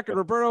Hirschbeck and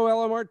Roberto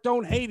Alomar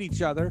don't hate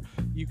each other,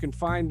 you can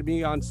find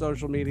me on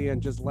social media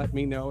and just let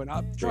me know. And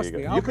trust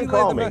me, I'll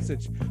relay the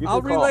message.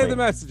 I'll relay the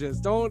messages.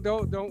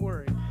 Don't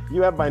worry.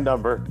 You have my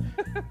number.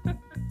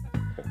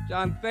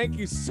 John, thank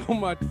you so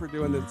much for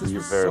doing this. This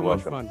was so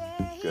much fun.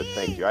 Good,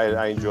 thank you.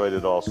 I enjoyed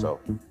it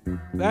also.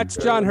 That's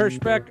John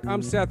Hirschbeck.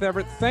 I'm Seth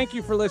Everett. Thank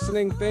you for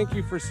listening. Thank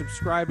you for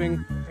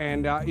subscribing.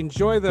 And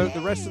enjoy the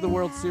rest of the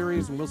World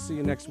Series. And we'll see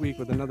you next week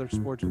with another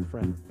Sports with a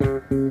Friend.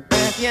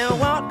 If you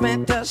want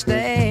me to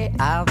stay,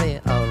 I'll be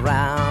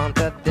around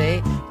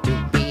today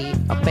to be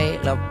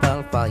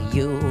available for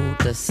you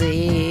to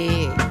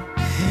see.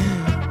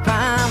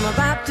 I'm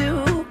about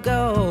to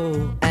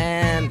go,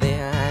 and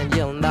then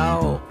you'll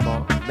know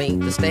for me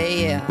to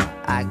stay,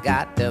 I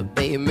got to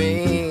be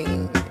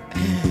me.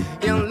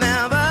 You'll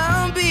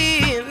never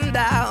be in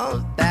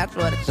doubt, that's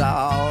what it's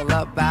all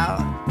about.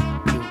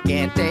 You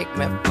can't take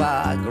me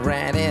for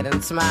granted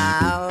and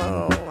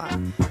smile.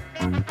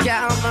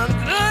 Count on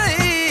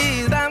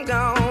days I'm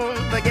gone,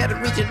 forget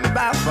reaching me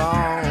by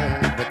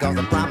phone, because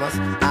I promise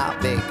I'll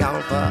be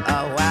gone for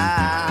a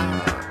while.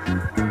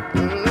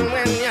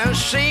 When you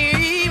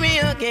see me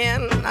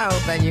again, I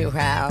hope that you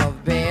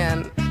have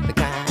been the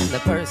kind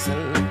of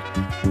person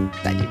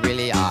that you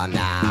really are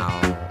now.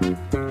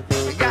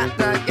 You got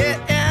to get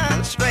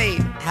in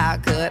straight. How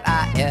could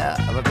I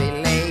ever be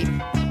late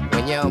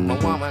when you're my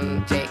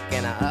woman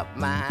taking up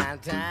my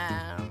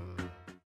time?